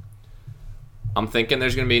Cowboys. I'm thinking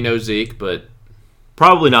there's gonna be no Zeke, but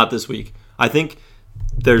probably not this week. I think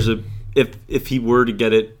there's if he were to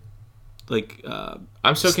get it,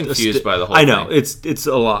 I'm so confused by the whole. I know thing. it's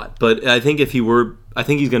a lot, but I think he's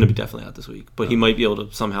going to be definitely out this week. But he might be able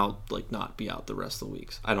to somehow not be out the rest of the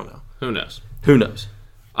weeks. I don't know. Who knows?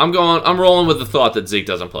 I'm rolling with the thought that Zeke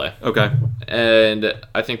doesn't play. Okay. And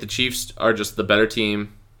I think the Chiefs are just the better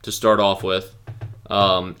team to start off with.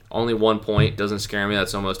 Only 1 point doesn't scare me.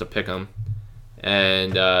 That's almost a pick 'em.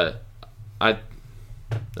 And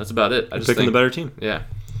that's about it. I just picking the better team. Yeah.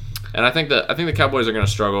 And I think the Cowboys are going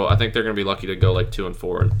to struggle. I think they're going to be lucky to go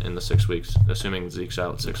 2-4 in the 6 weeks, assuming Zeke's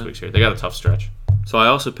out 6 weeks here. They got a tough stretch. So I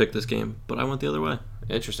also picked this game, but I went the other way.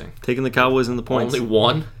 Interesting. Taking the Cowboys in the points. Only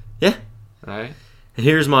 1? Yeah. All right. And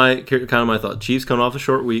here's my thought. Chiefs coming off a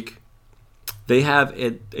short week. They have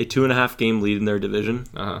a 2.5 game lead in their division.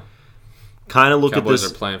 Uh-huh. Kind of look at this.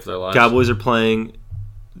 Cowboys are playing for their lives. Cowboys are playing.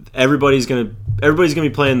 Everybody's going to everybody's going to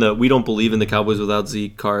be playing the "We don't believe in the Cowboys without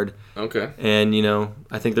Zeke" card. Okay. And,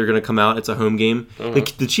 I think they're going to come out. It's a home game. Uh-huh.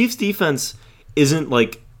 The Chiefs' defense isn't,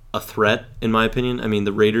 like, a threat, in my opinion. I mean,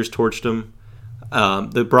 the Raiders torched them.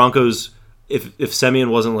 The Broncos, if Simeon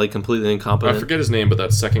wasn't, like, completely incompetent. I forget his name, but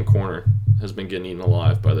that second corner has been getting eaten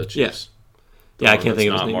alive by the Chiefs. Yeah, I can't think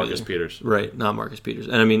of his name. Not Marcus either. Peters. Right, not Marcus Peters.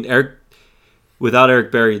 And, I mean, without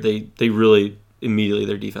Eric Berry, they really, immediately,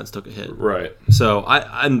 their defense took a hit. Right. So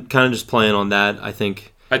I'm kind of just playing on that.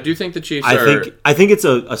 I do think the Chiefs I think it's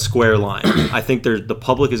a square line. I think the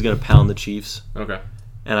public is going to pound the Chiefs. Okay.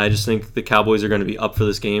 And I just think the Cowboys are going to be up for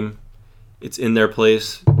this game. It's in their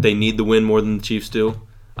place. They need the win more than the Chiefs do.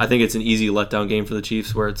 I think it's an easy letdown game for the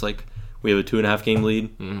Chiefs where it's like we have a 2.5 game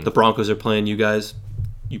lead. Mm-hmm. The Broncos are playing you guys.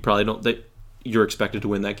 You probably don't. You're expected to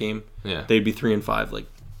win that game. Yeah. They'd be 3-5. Like,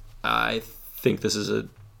 I think this is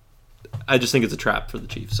I just think it's a trap for the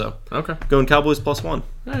Chiefs. So okay, going Cowboys +1. All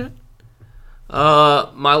right.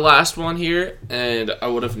 My last one here, and I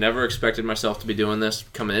would have never expected myself to be doing this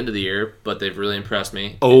coming into the year, but they've really impressed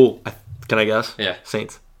me. Oh, can I guess? Yeah.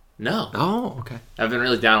 Saints. No. Oh, okay. I've been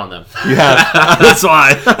really down on them. You have. That's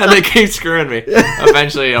why. And they keep screwing me.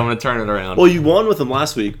 Eventually, I'm going to turn it around. Well, you won with them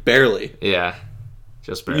last week, barely. Yeah.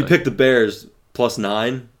 Just barely. You picked the Bears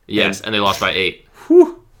 +9. Yes, and they lost by 8.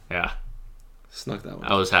 Whew. Yeah. Snuck that one.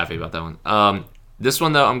 I was happy about that one. This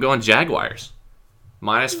one, though, I'm going Jaguars.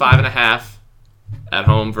 -5.5 at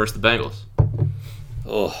home versus the Bengals.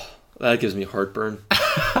 Oh, that gives me heartburn.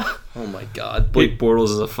 Oh, my God. Blake Bortles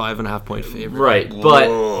is a 5.5 point favorite. Right,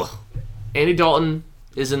 but Andy Dalton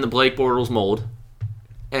is in the Blake Bortles mold.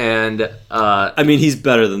 And I mean, he's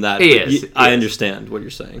better than that. He is. I understand what you're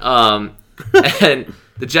saying. And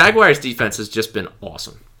the Jaguars' defense has just been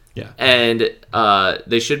awesome. Yeah. And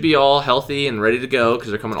they should be all healthy and ready to go because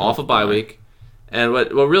they're coming off a bye week. And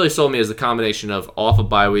what really sold me is the combination of off a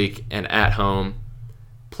bye week and at home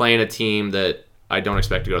playing a team that I don't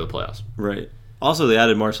expect to go to the playoffs. Right. Also, they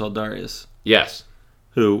added Marcel Darius. Yes.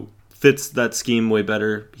 Who fits that scheme way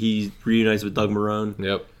better. He reunites with Doug Marrone.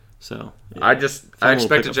 Yep. So yeah. I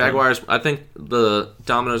expect the Jaguars. I think the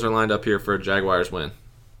dominoes are lined up here for a Jaguars win.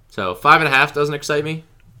 So 5.5 doesn't excite me.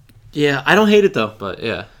 Yeah, I don't hate it though. But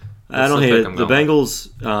yeah, I don't hate it. The Bengals.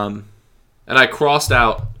 And I crossed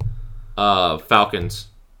out Falcons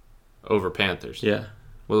over Panthers. Yeah.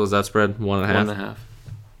 What was that spread? 1.5. 1.5.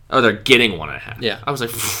 Oh, they're getting 1.5. Yeah. I was like,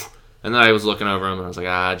 phew. And then I was looking over them and I was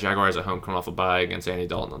like, Jaguars at home coming off a bye against Andy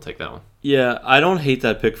Dalton. I'll take that one. Yeah, I don't hate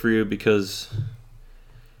that pick for you because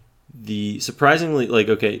surprisingly, like,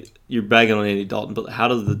 okay, you're bagging on Andy Dalton, but how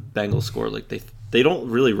do the Bengals score? Like, they don't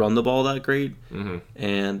really run the ball that great,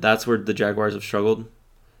 and that's where the Jaguars have struggled.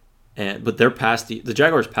 But the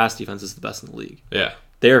Jaguars' pass defense is the best in the league. Yeah,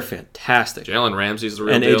 they are fantastic. Jalen Ramsey's the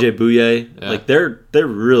real and deal. AJ Bouye, like they're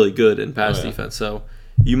really good in pass defense. So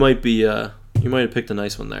you might have picked a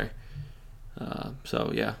nice one there.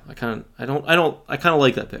 So yeah, I kind of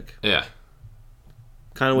like that pick. Yeah,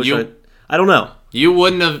 kind of wish I don't know. You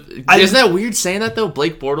wouldn't have. Isn't that weird saying that though?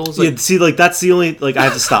 Blake Bortles. Like, yeah, see, like that's the only I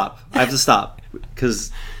have to stop.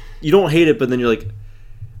 Because you don't hate it, but then you're like,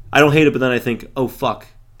 I don't hate it, but then I think, oh fuck,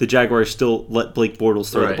 the Jaguars still let Blake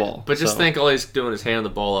Bortles throw the ball. But just think, all he's doing is handing the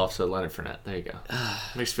ball off to Leonard Fournette. There you go.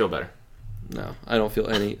 Makes you feel better. No, I don't feel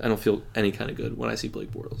any kind of good when I see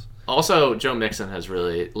Blake Bortles. Also, Joe Mixon has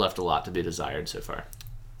really left a lot to be desired so far.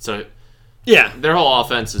 So yeah, their whole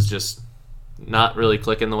offense is just not really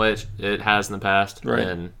clicking the way it has in the past. Right.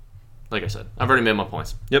 And like I said, I've already made my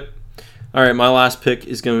points. Yep. All right, my last pick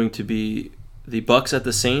is going to be the Bucs at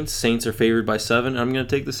the Saints. Saints are favored by 7. I'm going to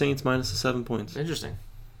take the Saints minus the 7 points. Interesting.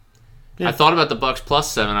 Yeah. I thought about the Bucs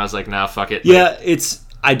 +7. I was like, nah, fuck it. Yeah,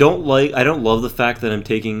 I don't love the fact that I'm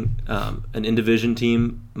taking an in-division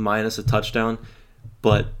team minus a touchdown,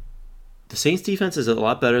 but the Saints defense is a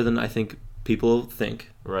lot better than I think people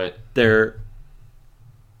think. Right. They're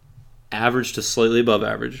average to slightly above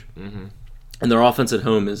average, and their offense at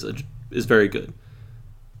home is very good.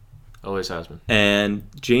 Always has been. And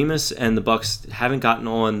Jameis and the Bucs haven't gotten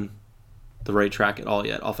on the right track at all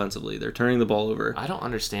yet offensively. They're turning the ball over. I don't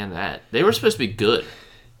understand that. They were supposed to be good.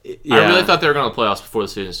 Yeah. I really thought they were going to the playoffs before the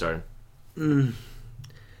season started.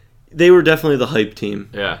 They were definitely the hype team.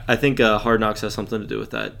 Yeah. I think Hard Knocks has something to do with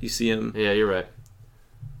that. You see him. Yeah, you're right.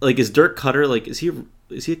 Like, is Dirk Cutter, like, is he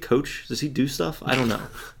a coach? Does he do stuff? I don't know.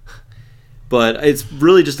 But it's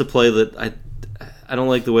really just a play that I don't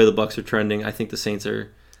like the way the Bucs are trending. I think the Saints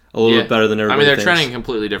are a little bit better than everybody they're thinks. trending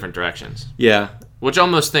completely different directions. Yeah. Which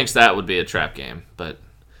almost thinks that would be a trap game, but...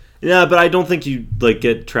 Yeah, but I don't think you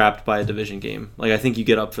get trapped by a division game. Like, I think you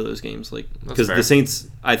get up for those games, like, because the Saints.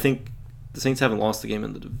 I think the Saints haven't lost a game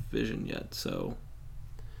in the division yet. So,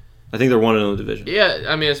 I think they're 1-0 in the division. Yeah,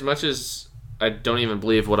 I mean, as much as I don't even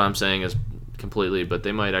believe what I'm saying is completely, but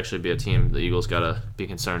they might actually be a team the Eagles gotta be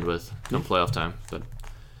concerned with come playoff time. But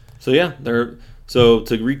so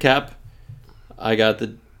to recap, I got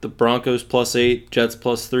the Broncos +8, Jets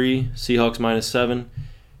 +3, Seahawks -7,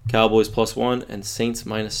 Cowboys +1, and Saints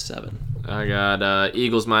 -7. I got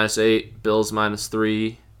Eagles -8, Bills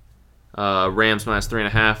 -3, Rams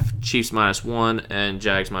 -3.5, Chiefs -1, and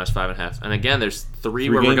Jags -5.5. And again, there's three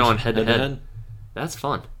where we're going head to head. That's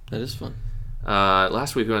fun. That is fun.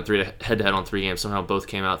 Last week we went head to head on 3 games. Somehow both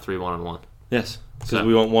came out 3-1-1. Yes, because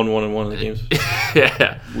we went 1-1 in one of the games.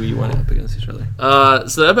 Yeah, we went up against each other.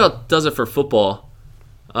 So that about does it for football.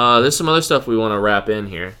 There's some other stuff we want to wrap in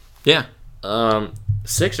here. Yeah.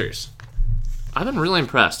 Sixers. I've been really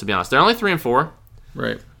impressed, to be honest. They're only 3-4.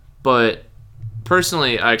 Right. But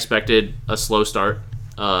personally, I expected a slow start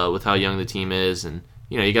with how young the team is, and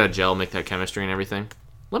you got to gel, make that chemistry and everything.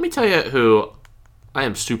 Let me tell you who I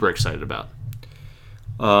am super excited about.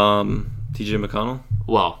 TJ McConnell.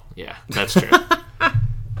 Well, yeah, that's true.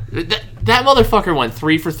 that motherfucker went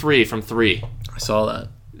 3 for 3 from 3. I saw that.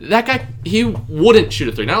 That guy, he wouldn't shoot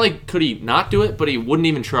a 3. Not only could he not do it, but he wouldn't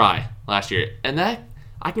even try last year. And that,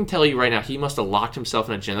 I can tell you right now, he must have locked himself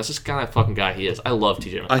in a gym. That's just kind of fucking guy he is. I love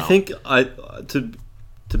TJ McConnell. I think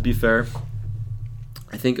to be fair,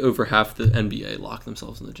 I think over half the NBA lock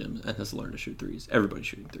themselves in the gym and has learned to shoot threes. Everybody's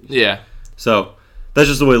shooting threes. Yeah. So that's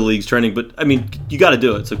just the way the league's trending. But I mean, you got to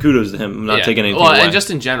do it. So kudos to him. I'm not taking anything away. And just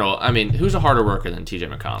in general, I mean, who's a harder worker than TJ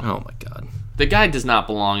McConnell? Oh my God. The guy does not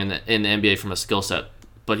belong in the NBA from a skill set,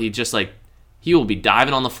 but he just he will be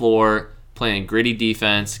diving on the floor, playing gritty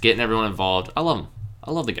defense, getting everyone involved. I love him.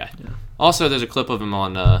 I love the guy. Yeah. Also, there's a clip of him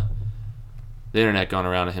on the internet going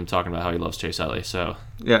around of him talking about how he loves Chase Utley. So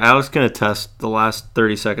yeah, Alex can attest. The last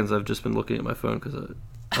 30 seconds, I've just been looking at my phone because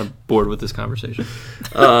I'm bored with this conversation.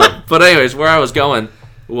 But anyways, where I was going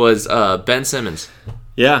was Ben Simmons.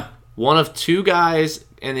 Yeah, one of 2 guys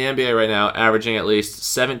in the NBA right now averaging at least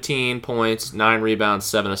 17 points, 9 rebounds,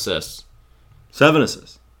 7 assists. 7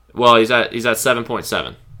 assists. Well, he's at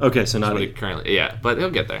 7.7. Okay, so not 8. Currently, yeah, but he'll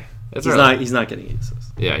get there. He's not getting 8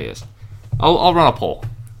 assists. Yeah, he is. I'll run a poll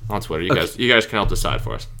on Twitter. You guys can help decide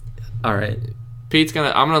for us. All right. I'm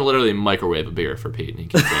gonna literally microwave a beer for Pete, and he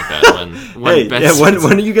can drink that when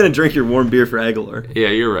when are you gonna drink your warm beer for Aguilar? Yeah,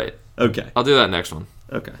 you're right. Okay. I'll do that next one.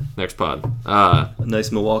 Okay. Next pod. A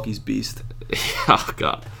nice Milwaukee's Beast. Oh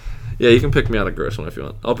God. Yeah, you can pick me out a gross one if you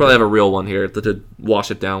want. I'll probably have a real one here to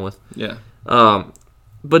wash it down with. Yeah.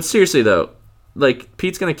 But seriously though,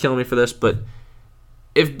 Pete's gonna kill me for this, but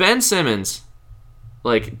if Ben Simmons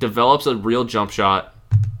develops a real jump shot,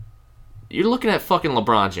 you're looking at fucking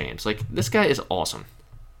LeBron James. This guy is awesome.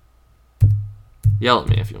 Yell at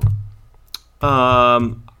me if you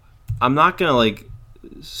want. I'm not gonna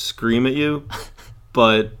scream at you,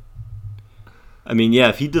 but I mean, yeah,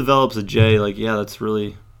 if he develops a J, that's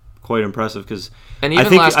really quite impressive. And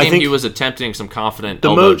even last game, he was attempting some confident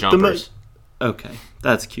elbow jumpers. Okay,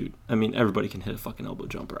 that's cute. I mean, everybody can hit a fucking elbow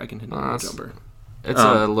jumper. I can hit an elbow jumper. It's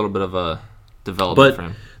a little bit of a development for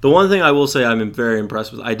him. The one thing I will say I'm very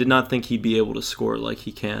impressed with, I did not think he'd be able to score like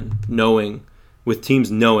he can, with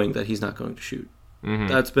teams knowing that he's not going to shoot. Mm-hmm.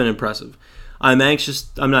 That's been impressive. I'm not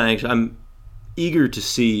anxious. I'm eager to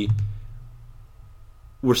see.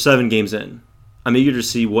 We're 7 games in. I'm eager to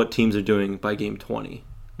see what teams are doing by game 20.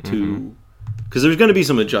 Because there's going to be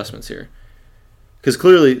some adjustments here. Because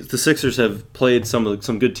clearly the Sixers have played some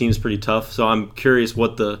good teams pretty tough. So I'm curious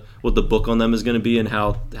what the book on them is going to be and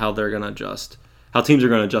how they're going to adjust, how teams are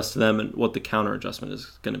going to adjust to them, and what the counter adjustment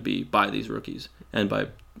is going to be by these rookies and by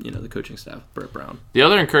the coaching staff, Brett Brown. The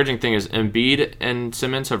other encouraging thing is Embiid and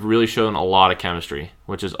Simmons have really shown a lot of chemistry,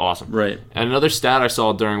 which is awesome. Right. And another stat I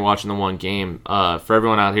saw during watching the one game, for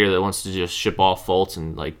everyone out here that wants to just ship off Fultz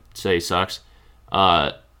and say he sucks,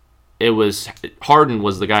 it was Harden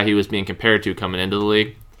was the guy he was being compared to coming into the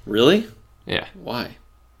league. Really? Yeah. Why?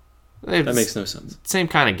 That makes no sense. Same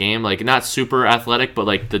kind of game, not super athletic, but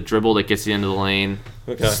the dribble that gets you into the lane,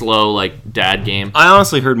 slow dad game. I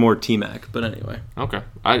honestly heard more T-Mac, but anyway. Okay.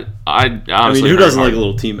 I honestly who doesn't like a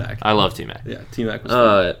little T-Mac? I love T-Mac. Yeah, T-Mac was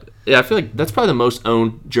fun. Yeah, I feel like that's probably the most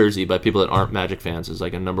owned jersey by people that aren't Magic fans is a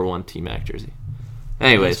number 1 T-Mac jersey.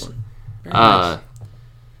 Anyways, nice.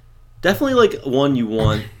 Definitely one you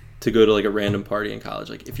want to go to a random party in college.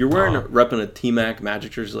 If you're repping a T-Mac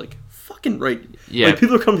Magic jersey, fucking right. Yeah,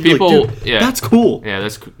 people are coming to you dude, that's cool. Yeah,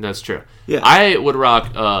 that's true. Yeah, I would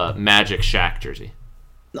rock a Magic Shaq jersey.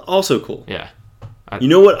 Also cool. Yeah. You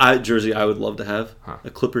know what jersey I would love to have?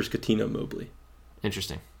 A Clippers Coutinho Mobley.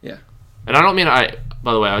 Interesting. Yeah. And I don't mean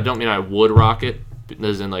by the way, I don't mean I would rock it,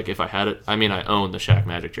 as in like if I had it. I mean, I own the Shaq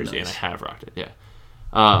Magic jersey and I have rocked it.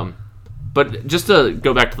 Yeah. But just to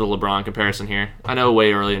go back to the LeBron comparison here, I know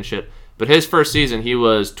way early and shit, but his first season he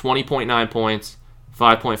was 20.9 points,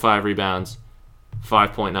 5.5 rebounds,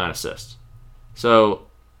 5.9 assists. So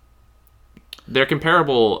they're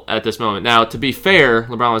comparable at this moment. Now, to be fair,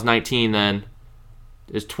 LeBron was 19 then.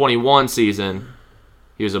 His 21 season,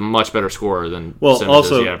 he was a much better scorer than Simmons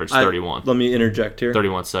also, as he averaged 31. Let me interject here.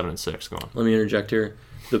 31, 7, and 6. Go on. Let me interject here.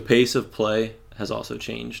 The pace of play has also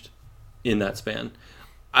changed in that span.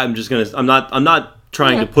 I'm not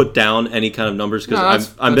trying to put down any kind of numbers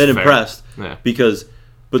because I've been impressed. Yeah.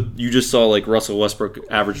 But you just saw like Russell Westbrook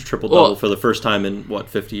average triple-double for the first time in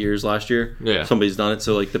 50 years last year. Yeah. Somebody's done it.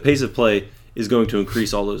 So like the pace of play is going to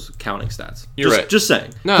increase all those counting stats. You're right. Just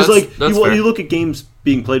saying. No, because like that's fair. you look at games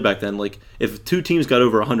being played back then, like if two teams got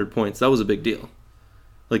over 100 points, that was a big deal.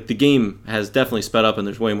 Like the game has definitely sped up and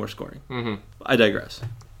there's way more scoring. Mm-hmm. I digress.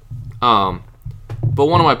 But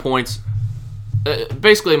one of my points,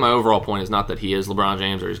 basically my overall point is not that he is LeBron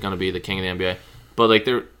James or he's going to be the king of the NBA, but like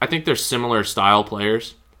I think they're similar style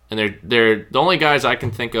players, and they're the only guys I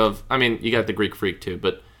can think of. I mean, you got the Greek Freak too,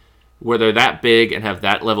 but where they're that big and have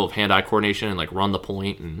that level of hand-eye coordination and like run the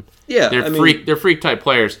point and they're freak type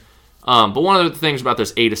players. But one of the things about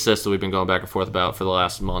this 8 assists that we've been going back and forth about for the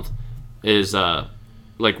last month is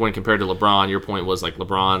like when compared to LeBron, your point was like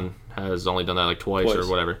LeBron has only done that like twice. Or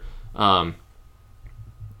whatever.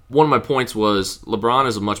 One of my points was LeBron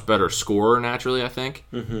is a much better scorer naturally, I think.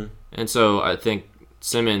 Mm-hmm. And so I think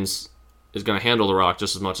Simmons is going to handle the rock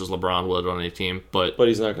just as much as LeBron would on any team. But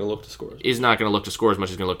he's not going to look to score. He's not going to look to score as much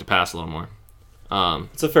as he's going to look to pass a little more.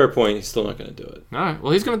 It's a fair point. He's still not going to do it. All right.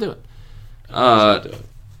 Well, he's going to do it.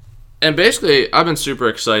 And basically, I've been super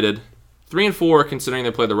excited. 3-4, considering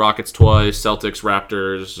they played the Rockets twice, Celtics,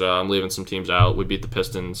 Raptors. I'm leaving some teams out. We beat the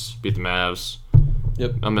Pistons, beat the Mavs.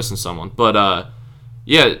 Yep. I'm missing someone. But,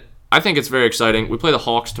 yeah, I think it's very exciting. We play the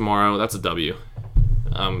Hawks tomorrow. That's a W.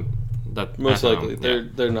 Most likely.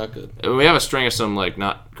 They're not good. We have a string of some like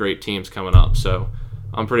not great teams coming up, so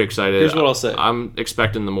I'm pretty excited. Here's what I'll say. I'm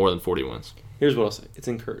expecting the more than 40 wins. Here's what I'll say. It's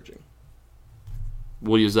encouraging.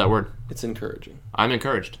 We'll use that word. It's encouraging. I'm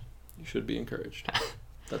encouraged. You should be encouraged.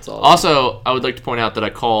 That's all. Also, I would like to point out that I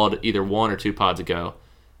called either 1 or 2 pods ago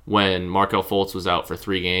when Markelle Fultz was out for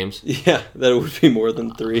 3 games. Yeah, that would be more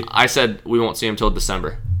than 3. I said we won't see him till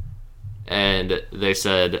December. And they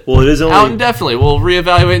said, well, it is only out indefinitely. We'll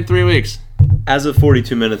reevaluate in 3 weeks. As of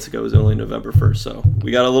 42 minutes ago, it was only November 1st, so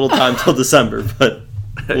we got a little time till December, but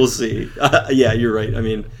we'll see. Yeah, you're right. I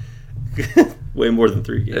mean, way more than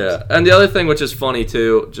 3 games. Yeah, and the other thing, which is funny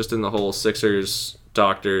too, just in the whole Sixers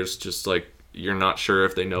doctors, just like you're not sure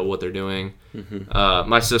if they know what they're doing. Mm-hmm.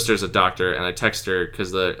 My sister's a doctor, and I text her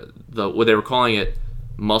because what they were calling it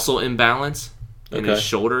muscle imbalance in his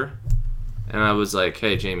shoulder, and I was like,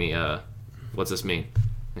 "Hey, Jamie, what's this mean?"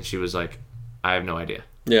 And she was like, "I have no idea."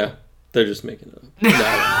 Yeah, they're just making it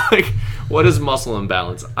up. Like, what is muscle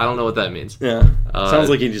imbalance? I don't know what that means. Yeah, sounds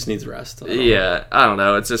like he just needs rest. I don't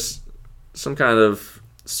know. It's just some kind of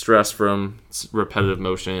stress from repetitive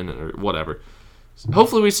motion or whatever.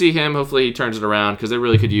 Hopefully we see him. Hopefully he turns it around because they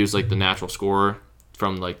really could use like the natural scorer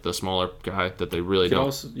from like the smaller guy that they really don't. Could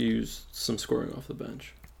also use some scoring off the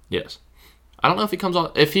bench. Yes. I don't know if he comes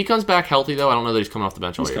off. If he comes back healthy though, I don't know that he's coming off the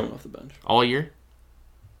bench all year. He's coming off the bench all year.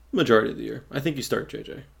 Majority of the year. I think you start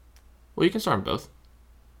JJ. Well, you can start them both.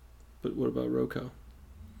 But what about Rocco?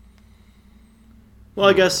 Well,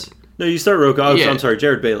 I guess no. You start Rocco. Oh, I'm sorry,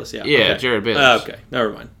 Jared Bayless. Yeah. Yeah, okay. Jared Bayless. Okay,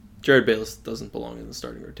 never mind. Jared Bayless doesn't belong in the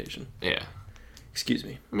starting rotation. Yeah. Excuse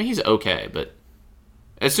me. I mean, he's okay, but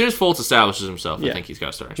as soon as Fultz establishes himself, I think he's got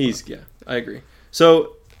to start. I agree.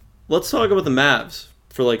 So let's talk about the Mavs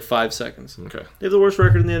for like 5 seconds. Okay. They have the worst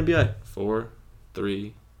record in the NBA. 4,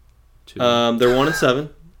 3, 2. They're 1-7.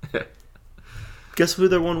 Guess who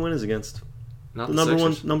their one win is against? Not the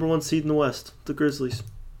Sixers. number one seed in the West, the Grizzlies.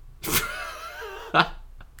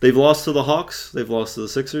 They've lost to the Hawks. They've lost to the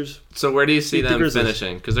Sixers. So where do you see them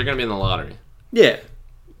finishing? Because they're going to be in the lottery. Yeah.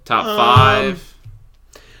 Top 5.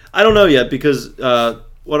 I don't know yet because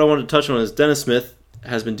what I wanted to touch on is Dennis Smith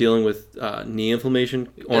has been dealing with knee inflammation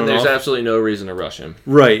and there's absolutely no reason to rush him.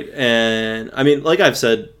 Right. And, I mean, like I've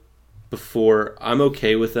said before, I'm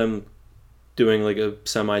okay with them doing like a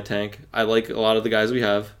semi-tank. I like a lot of the guys we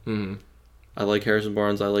have. Mm-hmm. I like Harrison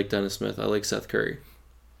Barnes. I like Dennis Smith. I like Seth Curry.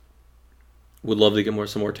 Would love to get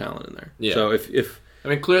some more talent in there. Yeah. So if I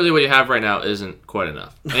mean, clearly what you have right now isn't quite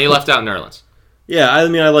enough. And you left out Nerlens. Yeah, I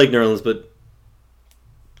mean, I like Nerlens, but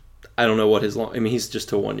I don't know what his he's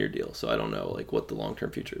just a 1-year deal, so I don't know like what the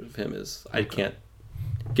long-term future of him is. I can't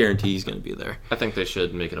guarantee he's going to be there. I think they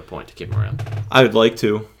should make it a point to keep him around. I would like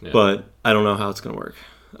to, but I don't know how it's going to work.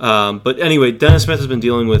 But anyway, Dennis Smith has been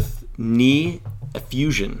dealing with knee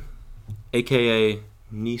effusion, a.k.a.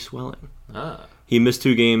 knee swelling. He missed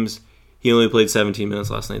 2 games. He only played 17 minutes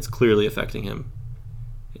last night. It's clearly affecting him.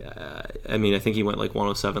 I mean, I think he went like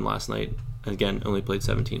 107 last night. Again, only played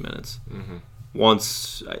 17 minutes. Mm-hmm.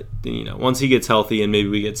 Once he gets healthy and maybe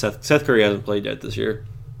we get Seth Curry hasn't played yet this year,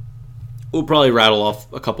 we'll probably rattle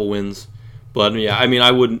off a couple wins. But yeah, I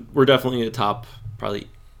mean, we're definitely a top probably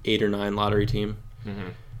 8 or 9 lottery team.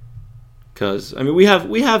 Because I mean, we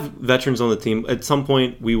have veterans on the team. At some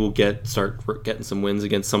point, we will start getting some wins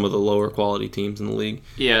against some of the lower quality teams in the league.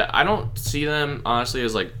 Yeah, I don't see them honestly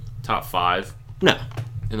as like top 5. No.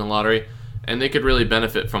 In the lottery, and they could really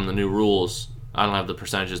benefit from the new rules. I don't have the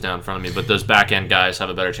percentages down in front of me, but those back end guys have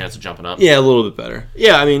a better chance of jumping up. Yeah, a little bit better.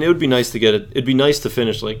 Yeah, I mean, it would be nice to get it. It'd be nice to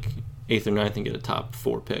finish like 8th or 9th and get a top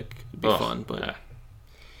 4 pick. It'd be fun, but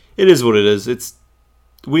it is what it is.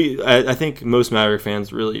 I think most Maverick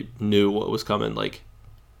fans really knew what was coming. Like,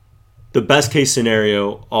 the best case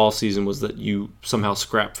scenario all season was that you somehow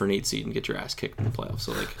scrap for an 8 seed and get your ass kicked in the playoffs.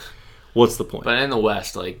 So like, what's the point? But in the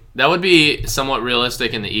West, like, that would be somewhat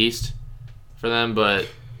realistic in the East for them, but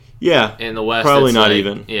yeah, in the West, probably not like,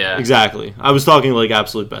 even. Yeah, exactly. I was talking like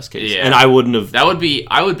absolute best case, yeah. And I wouldn't have. I would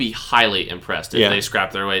be highly impressed if they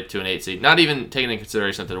scrapped their way to an 8 seed. Not even taking into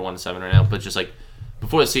consideration that they're 1-7 right now, but just like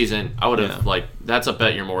before the season, I would have like that's a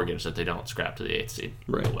bet your mortgage that they don't scrap to the 8th seed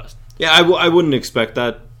in the West. Yeah, I wouldn't expect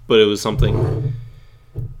that, but it was something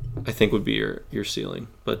I think would be your ceiling.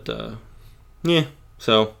 But yeah,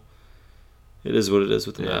 so. It is what it is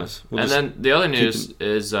with the Mavs. And then the other news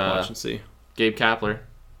is watch and see. Gabe Kapler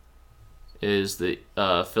is the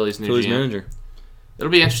Phillies' new Phillies GM. manager.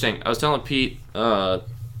 It'll be interesting. I was telling Pete, it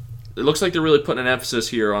looks like they're really putting an emphasis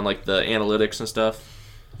here on like the analytics and stuff.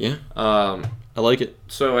 Yeah. I like it.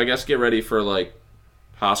 So I guess get ready for like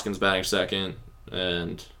Hoskins batting second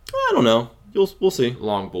and I don't know. We'll see.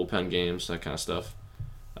 Long bullpen games, that kind of stuff.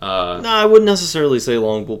 No, I wouldn't necessarily say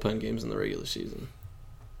long bullpen games in the regular season.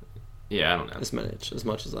 Yeah, I don't know. As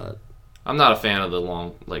much as that. I'm not a fan of the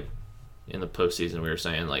long, like, in the postseason we were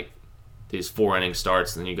saying, like, these 4-inning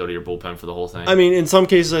starts, and then you go to your bullpen for the whole thing. I mean, in some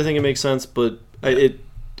cases I think it makes sense, but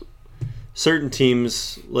certain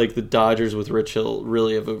teams, like the Dodgers with Rich Hill,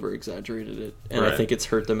 really have over-exaggerated it. And I think it's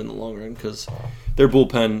hurt them in the long run, because their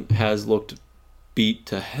bullpen has looked beat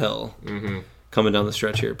to hell coming down the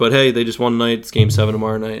stretch here. But hey, they just won tonight. It's Game 7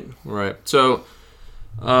 tomorrow night. Right. So,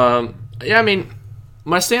 yeah, I mean,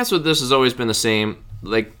 my stance with this has always been the same.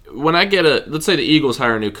 Like, when I get let's say the Eagles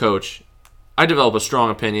hire a new coach, I develop a strong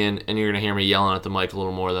opinion, and you're going to hear me yelling at the mic a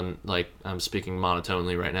little more than, like, I'm speaking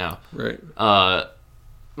monotonely right now. Right.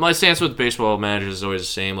 My stance with baseball managers is always the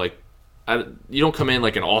same. Like, you don't come in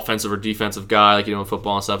like an offensive or defensive guy like you do in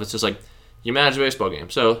football and stuff. It's just like, you manage a baseball game.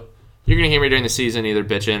 So, you're going to hear me during the season either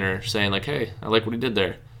bitching or saying, like, hey, I like what he did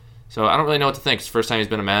there. So, I don't really know what to think. It's the first time he's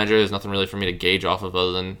been a manager. There's nothing really for me to gauge off of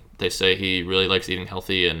other than they say he really likes eating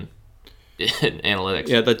healthy and analytics.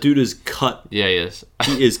 Yeah, that dude is cut. Yeah, he is.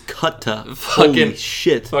 He is cut to holy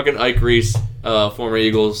shit. Fucking Ike Reese, former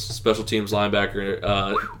Eagles special teams linebacker,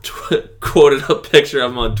 quoted a picture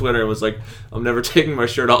of him on Twitter and was like, I'm never taking my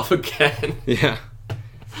shirt off again. Yeah.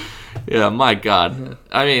 Yeah, my God. Yeah.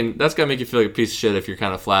 I mean, that's got to make you feel like a piece of shit if you're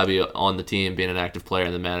kind of flabby on the team, being an active player,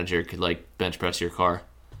 and the manager could, like, bench press your car.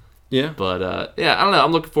 Yeah. But, yeah, I don't know.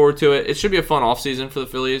 I'm looking forward to it. It should be a fun offseason for the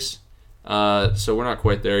Phillies. So we're not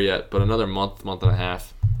quite there yet, but another month and a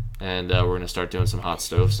half, and we're going to start doing some hot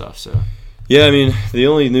stove stuff. So. Yeah, I mean, the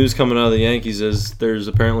only news coming out of the Yankees is there's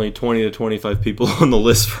apparently 20 to 25 people on the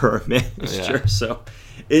list for our manager. Yeah. So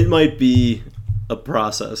it might be a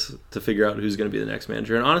process to figure out who's going to be the next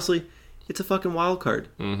manager. And honestly, it's a fucking wild card.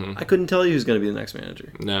 Mm-hmm. I couldn't tell you who's going to be the next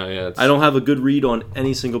manager. No, yeah. I don't have a good read on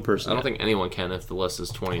any single person. I don't think anyone can if the list is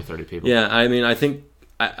 20 or 30 people. Yeah, I mean,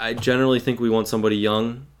 I generally think we want somebody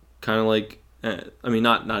young, kind of like, I mean,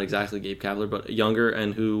 not exactly Gabe Kapler, but younger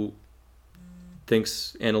and who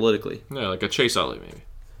thinks analytically. Yeah, like a Chase Utley maybe.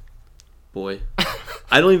 Boy,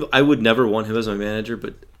 I would never want him as my manager,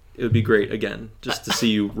 but it would be great again just to see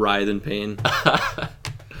you writhe in pain.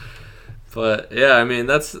 But yeah, I mean,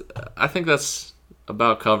 I think that's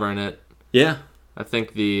about covering it. Yeah, I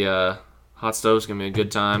think the hot stove's gonna be a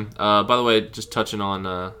good time. By the way, just touching on,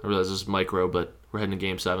 I realize this is micro, but we're heading to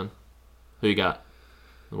Game 7. Who you got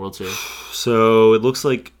in the World Series? So it looks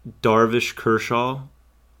like Darvish Kershaw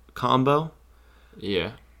combo.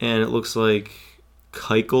 Yeah, and it looks like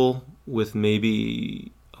Keuchel with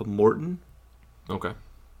maybe a Morton. Okay.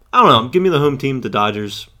 I don't know. Give me the home team, the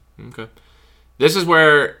Dodgers. Okay. This is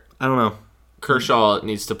where I don't know. Kershaw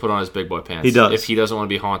needs to put on his big boy pants. He does. If he doesn't want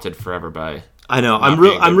to be haunted forever by. I know.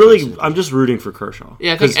 I'm just rooting for Kershaw.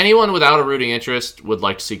 Yeah, I think anyone without a rooting interest would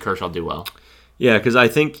like to see Kershaw do well. Yeah, because I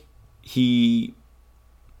think he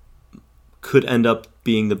could end up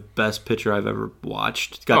being the best pitcher I've ever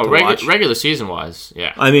watched. Regular season wise,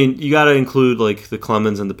 yeah. I mean, you got to include like the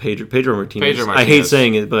Clemens and the Pedro Martinez. I hate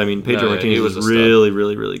saying it, but I mean Pedro Martinez was really,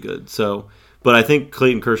 really, really good. So, but I think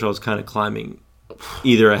Clayton Kershaw is kind of climbing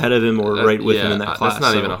either ahead of him or right with him in that class. That's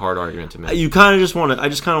not even a hard argument to make. You kind of just want to. I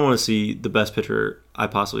just kind of want to see the best pitcher I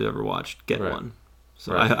possibly ever watched get one.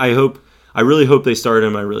 So I really hope they start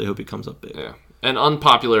him. I really hope he comes up big. Yeah. An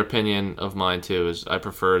unpopular opinion of mine, too, is I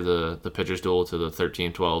prefer the pitcher's duel to the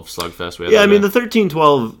 13-12 slugfest we had. Yeah, I mean, the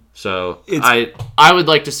 13-12... So, I would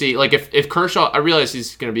like to see... Like, if Kershaw... I realize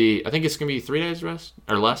he's going to be... I think it's going to be 3 days rest?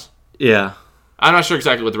 Or less? Yeah. I'm not sure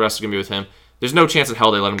exactly what the rest is going to be with him. There's no chance in hell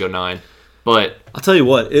they let him go 9. But... I'll tell you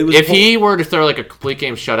what. If he were to throw, like, a complete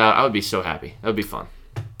game shutout, I would be so happy. That would be fun.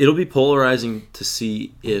 It'll be polarizing to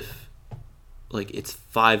see if... Like, it's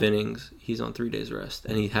 5 innings, he's on 3 days rest,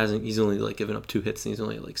 and he's only, like, given up 2 hits, and he's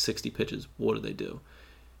only, like, 60 pitches. What do they do?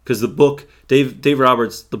 Because the book, Dave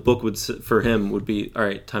Roberts, the book for him would be, all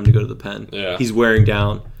right, time to go to the pen. Yeah. He's wearing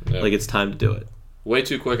down. Yeah. Like, it's time to do it. Way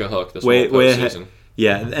too quick a hook this whole postseason.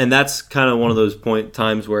 Yeah, and that's kind of one of those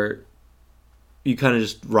times where you kind of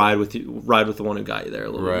just ride with the one who got you there a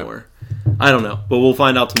little bit more. I don't know, but we'll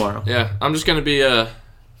find out tomorrow. Yeah, I'm just going to be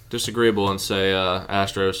disagreeable and say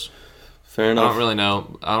Astros. Fair enough. I don't really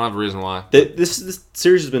know. I don't have a reason why. This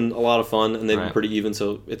series has been a lot of fun, and they've been pretty even,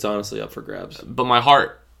 so it's honestly up for grabs. But my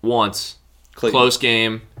heart wants close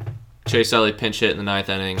game, Chase Elliott pinch hit in the 9th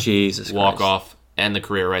inning, Jesus walk off, end the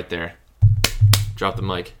career right there. Drop the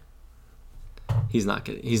mic. He's not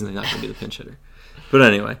going to be the pinch hitter. But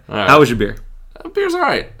anyway, how was your beer? Beer's all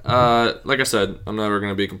right. Like I said, I'm never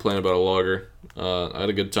going to be complaining about a lager. I had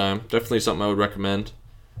a good time. Definitely something I would recommend.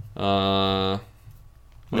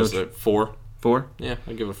 What is it? 4? 4? Yeah,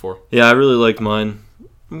 I'd give it a 4. Yeah, I really liked mine.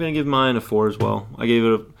 I'm going to give mine a 4 as well.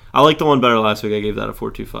 I liked the one better last week. I gave that a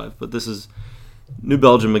 4.25. But this is New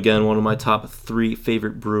Belgium again, one of my top 3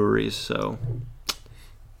 favorite breweries. So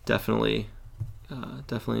definitely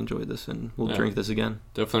enjoyed this, and we'll drink this again.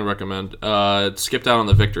 Definitely recommend. It skipped out on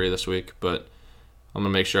the Victory this week, but I'm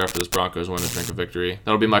going to make sure after this Broncos win to drink a Victory.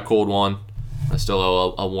 That'll be my cold one. I still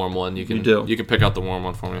owe a warm one. You can pick out the warm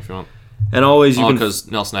one for me if you want. And always because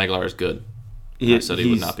Nelson Aguilar is good. I said he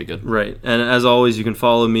would not be good. Right. And as always, you can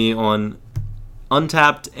follow me on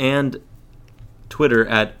Untapped and Twitter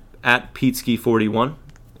at Peteski41.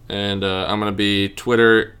 And I'm going to be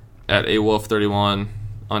Twitter at AWolf31,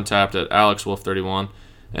 Untapped at AlexWolf31.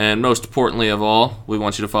 And most importantly of all, we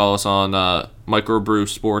want you to follow us on Microbrew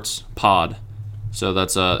Sports Pod. So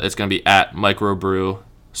that's it's going to be at Microbrew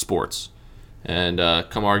Sports. And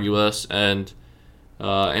come argue with us and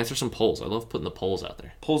answer some polls. I love putting the polls out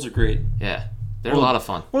there. Polls are great. Yeah. They're a lot of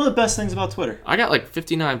fun. One of the best things about Twitter. I got like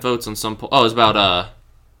 59 votes on some poll. Oh, it was about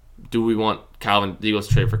do we want the Eagles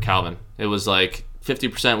to trade for Calvin? It was like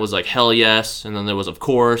 50% was like hell yes, and then there was of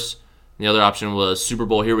course. And the other option was Super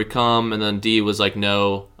Bowl here we come, and then D was like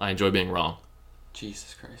no, I enjoy being wrong.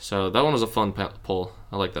 Jesus Christ. So that one was a fun poll.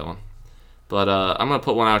 I like that one. But I'm going to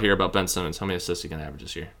put one out here about Ben Simmons. How many assists he can average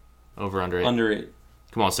this year? Over, under 8? Under 8.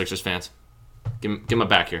 Come on, Sixers fans. Give him a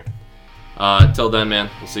back here. Till then, man,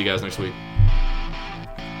 we'll see you guys next week.